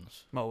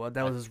Clemens. Oh, what?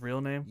 That was his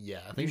real name? Yeah,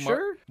 I think You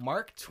sure?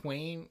 Mark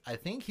Twain, I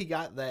think he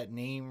got that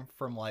name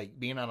from like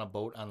being on a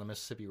boat on the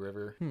Mississippi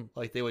River.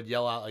 Like they would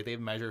yell out, like they'd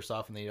measure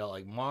stuff and they'd yell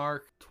like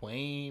Mark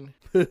Twain.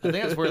 I think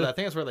that's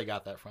where they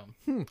got that from.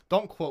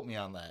 Don't quote me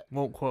on that.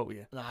 Won't quote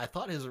you. No, I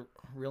thought his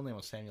real name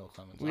was Samuel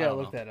Clemens. We gotta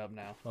look that up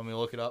now. Let me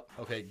look it up.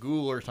 Okay,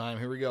 Googler time.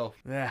 Here we go.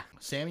 Yeah.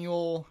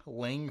 Samuel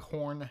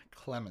Langhorne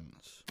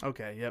Clemens.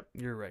 Okay. Yep.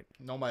 You're right.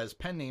 Known by his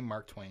pen name,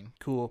 Mark Twain.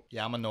 Cool.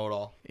 Yeah, I'm a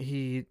know-it-all.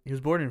 He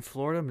was born in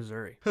Florida,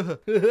 Missouri.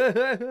 But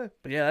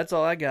yeah, that's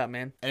all I got,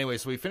 man. Anyway,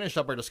 so we finished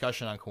up our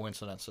discussion on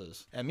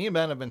coincidences. And me and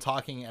Ben have been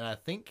talking, and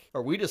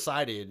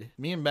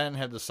me and Ben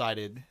have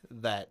decided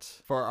that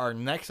for our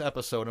next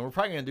episode, and we're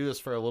probably going to do this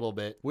for a little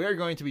bit, we are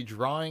going to be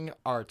drawing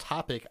our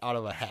topic out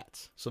of a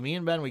hat. So me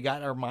and Ben, we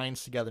got our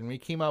minds together, and we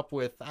came up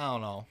with, I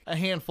don't know, a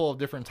handful of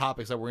different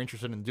topics that we're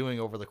interested in doing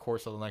over the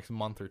course of the next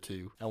month or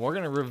two. And we're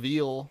going to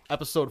reveal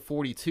episode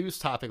 42's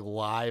topic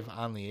live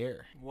on the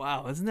air.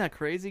 Wow, isn't that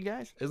crazy,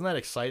 guys? Isn't that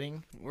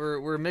exciting?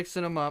 We're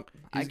mixing them up.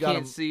 I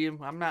can't see him.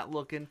 I'm not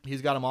looking.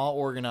 He's got them all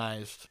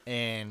organized,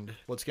 and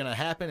what's gonna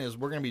happen is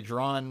we're gonna be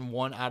drawing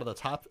one out of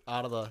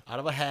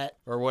a hat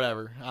or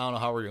whatever. I don't know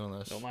how we're doing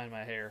this. Don't mind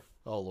my hair.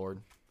 Oh Lord.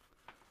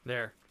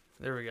 There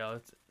we go.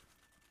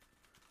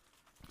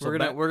 So we're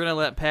gonna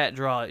let Pat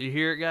draw it. You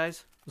hear it,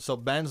 guys? So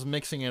Ben's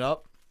mixing it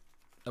up,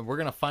 and we're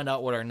gonna find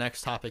out what our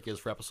next topic is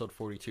for episode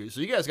 42.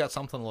 So you guys got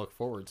something to look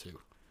forward to.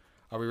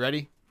 Are we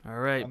ready? All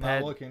right, I'm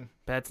Pat. not looking.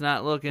 Pat's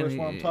not looking. First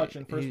one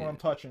I'm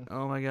touching.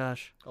 Oh my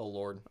gosh. Oh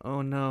Lord.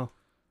 Oh no.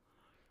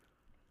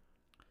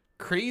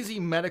 Crazy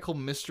medical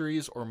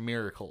mysteries or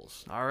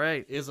miracles. All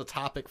right. Is a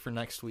topic for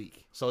next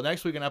week. So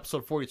next week in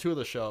episode 42 of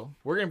the show,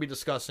 we're going to be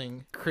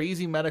discussing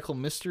crazy medical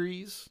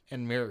mysteries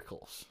and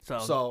miracles.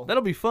 So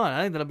that'll be fun.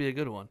 I think that'll be a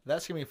good one.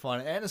 That's going to be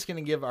fun. And it's going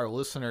to give our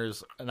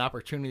listeners an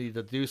opportunity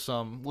to do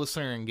some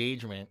listener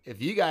engagement.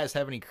 If you guys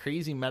have any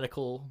crazy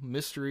medical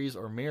mysteries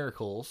or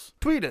miracles,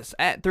 tweet us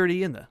at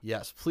 30inthe.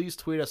 Yes, please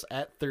tweet us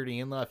at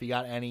 30inthe if you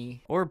got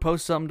any. Or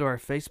post something to our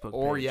Facebook page.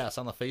 Or yes,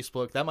 on the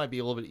Facebook. That might be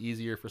a little bit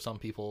easier for some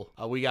people.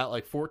 We got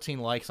like 14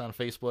 likes on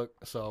Facebook,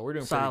 so we're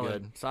doing pretty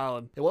good.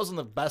 Solid. It wasn't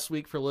the best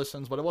week for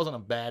listens, but it wasn't a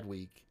bad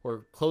week.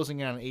 We're closing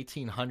in on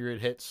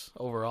 1,800 hits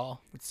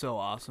overall. It's so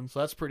awesome. So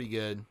that's pretty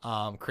good.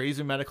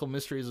 Crazy Medical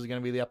Mysteries is going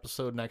to be the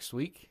episode next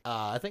week.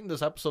 I think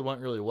this episode went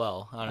really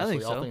well, honestly, I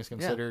think so. all things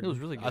considered. Yeah, it was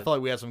really good. I thought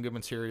like we had some good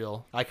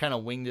material. I kind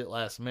of winged it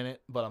last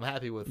minute, but I'm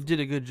happy with You did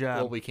a good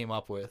job. what we came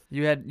up with.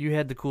 You had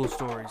the cool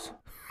stories.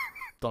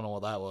 Don't know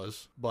what that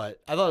was, but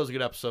I thought it was a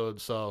good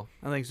episode, so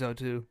I think so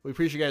too. we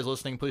appreciate you guys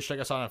listening. Please check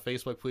us out on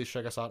Facebook. Please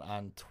check us out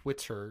on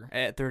Twitter.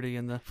 At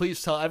 30inthe.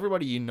 Please tell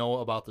everybody you know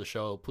about the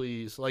show.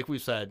 Please, like we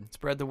said,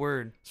 Spread the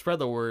word. spread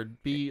the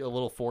word. Be a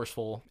little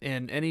forceful.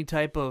 And any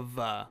type of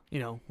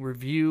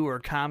review or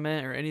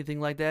comment or anything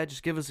like that,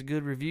 just give us a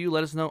good review.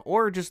 Let us know,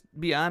 or just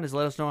be honest.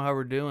 Let us know how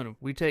we're doing.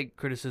 We take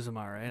criticism,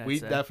 all right. We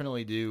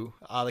definitely do.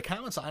 The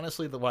comments,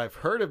 honestly, what I've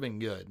heard have been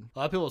good. A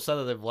lot of people have said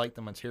that they've liked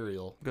the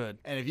material. Good.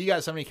 And if you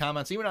guys have any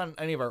comments, even on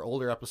any of our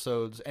older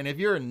episodes, and if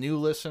you're a new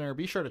listener,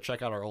 be sure to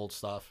check out our old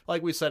stuff.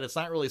 Like we said, it's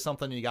not really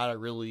something you gotta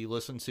really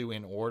listen to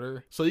in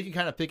order. So you can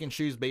kind of pick and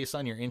choose based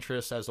on your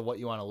interests as to what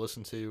you want to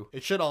listen to.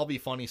 It should all be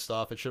funny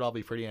stuff. It should all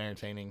be pretty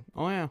entertaining.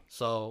 Oh yeah.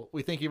 So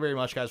we thank you very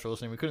much, guys, for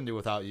listening. We couldn't do it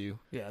without you.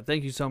 Yeah.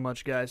 Thank you so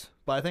much, guys.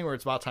 But I think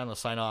it's about time to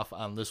sign off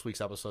on this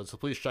week's episode. So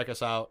please check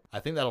us out.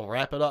 I think that'll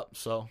wrap it up.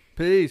 So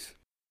Peace.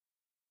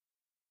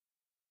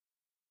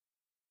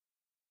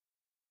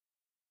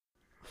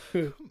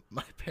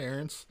 my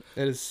parents.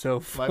 That is so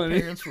My funny.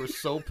 parents were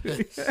so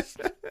pissed.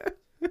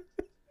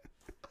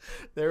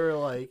 They were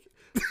like,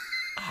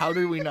 how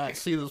did we not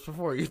see this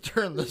before you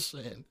turned this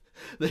in?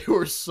 They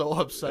were so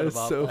upset That's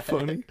about so that.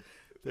 funny.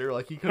 They were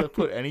like, you could have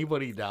put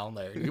anybody down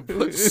there. You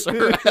put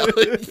Sir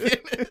Alec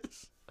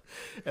Guinness.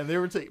 And they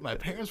were my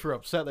parents were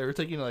upset. They were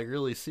taking it like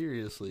really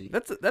seriously.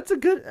 That's a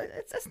good.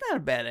 That's not a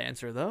bad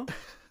answer though.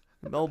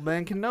 Old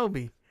man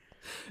Kenobi.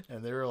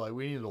 And they were like,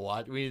 we need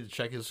to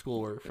check his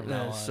schoolwork from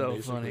now on. That's so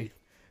basically. funny.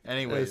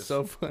 Anyways, That's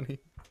so funny.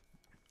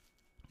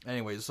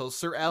 Anyways, so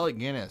Sir Alec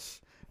Guinness,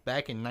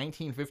 back in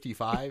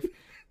 1955.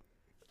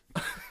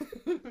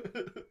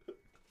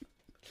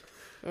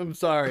 I'm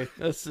sorry.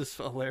 That's just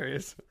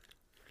hilarious.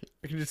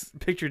 I can just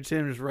picture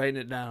Tim just writing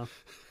it down.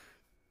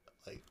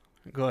 Like,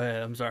 go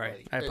ahead. I'm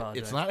sorry. I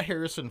apologize. It's not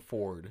Harrison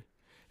Ford.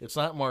 It's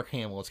not Mark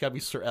Hamill. It's got to be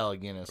Sir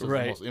Alec Guinness. It's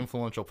Right. the most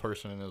influential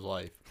person in his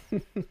life.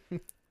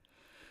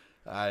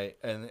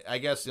 And I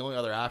guess the only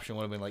other option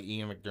would have been like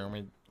Ian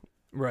McDermott,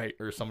 right,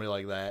 or somebody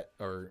like that,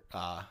 or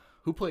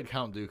who played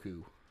Count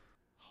Dooku?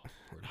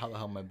 How the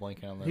hell am I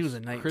blanking on this? He was a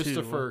knight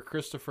Christopher.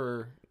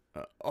 Christopher.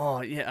 Oh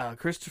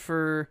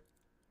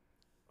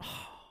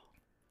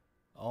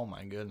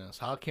my goodness!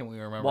 How can we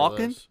remember Walken?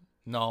 this?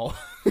 No.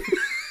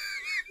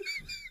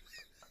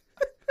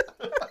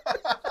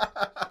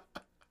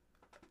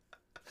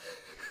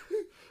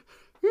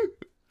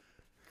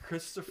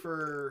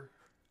 Christopher.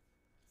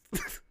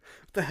 What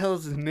the hell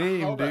is his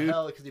name, How dude? the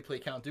hell? Because he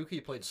played Count Dooku.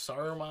 He played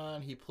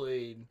Saruman. He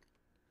played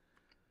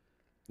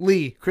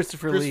Lee.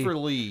 Christopher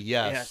Lee.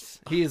 Yes.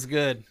 He is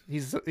good.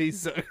 He's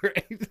so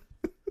great.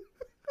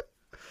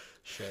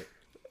 Shit.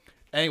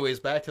 Anyways,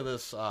 back to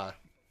this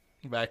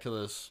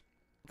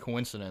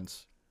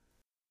coincidence.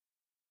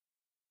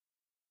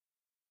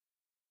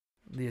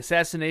 The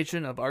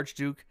assassination of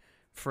Archduke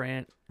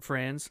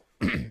Franz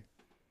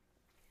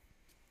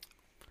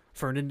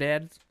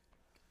Ferdinand.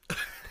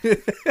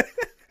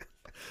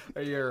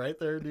 Are you alright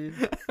there,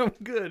 dude? I'm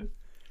good.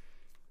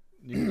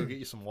 You can go get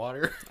you some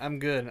water. I'm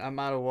good. I'm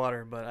out of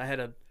water, but I had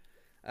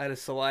a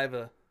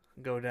saliva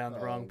go down the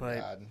wrong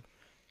pipe. God.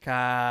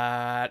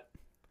 Cut.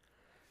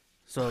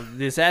 So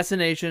the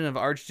assassination of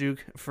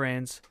Archduke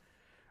Franz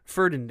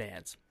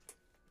Ferdinand.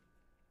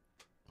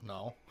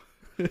 No.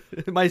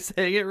 Am I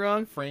saying it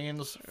wrong?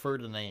 Franz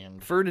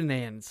Ferdinand.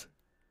 Ferdinand's.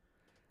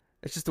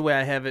 It's just the way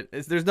I have it.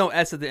 There's no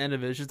S at the end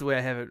of it. It's just the way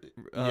I have it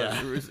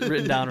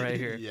written down right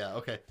here. Yeah,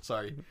 okay.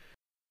 Sorry.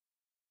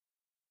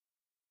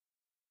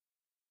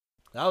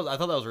 I thought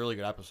that was a really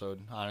good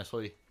episode,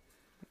 honestly.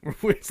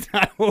 It's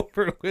not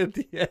over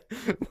with yet.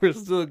 We're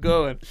still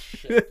going.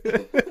 Shit.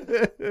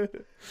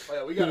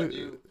 Oh, yeah,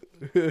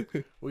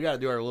 we gotta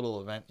do our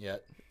little event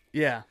yet.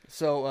 Yeah.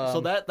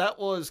 So that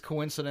was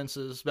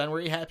coincidences. Ben, were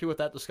you happy with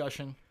that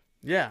discussion?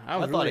 yeah,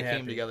 I thought it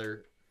came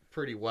together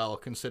pretty well,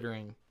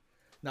 considering.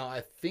 Now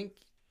I think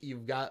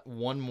you've got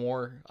one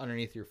more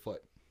underneath your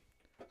foot.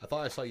 I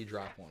thought I saw you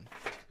drop one.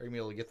 Are you gonna be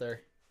able to get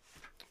there?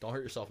 Don't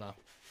hurt yourself now.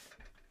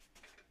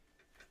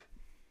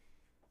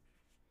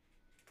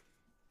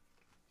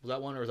 Was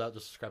that one, or was that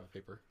just a scrap of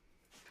paper?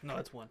 No,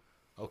 it's one.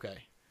 Okay.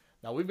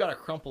 Now we've got to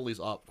crumple these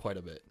up quite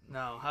a bit.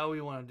 Now, how do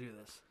we want to do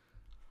this?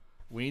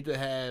 We need to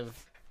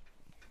have.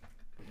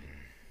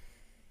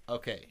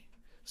 Okay.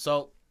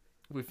 So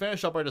we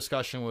finished up our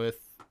discussion with.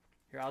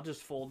 Here, I'll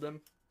just fold them.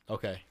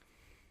 Okay.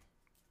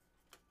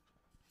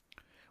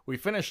 We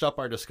finished up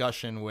our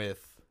discussion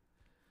with.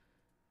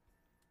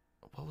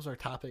 What was our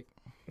topic?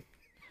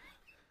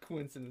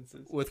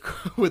 Coincidences. With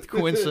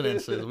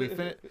coincidences. We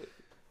finished.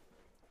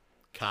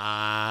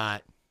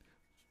 Cut.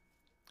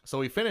 So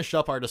we finished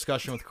up our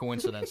discussion with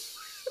coincidence.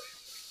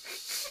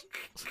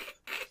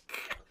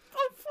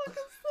 What the fuck is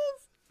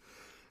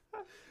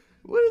this?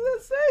 What does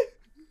that say?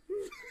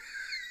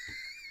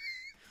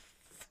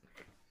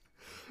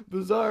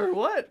 Bizarre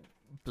what?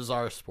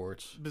 Bizarre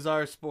sports.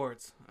 Bizarre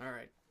sports. All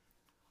right.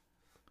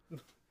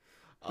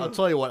 I'll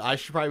tell you what, I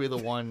should probably be the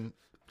one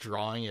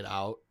drawing it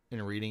out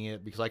and reading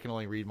it because I can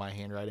only read my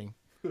handwriting.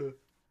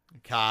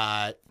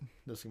 Cut.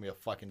 This is going to be a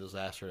fucking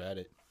disaster to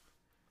edit.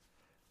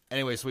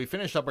 Anyway, so we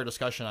finished up our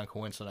discussion on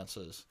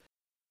coincidences.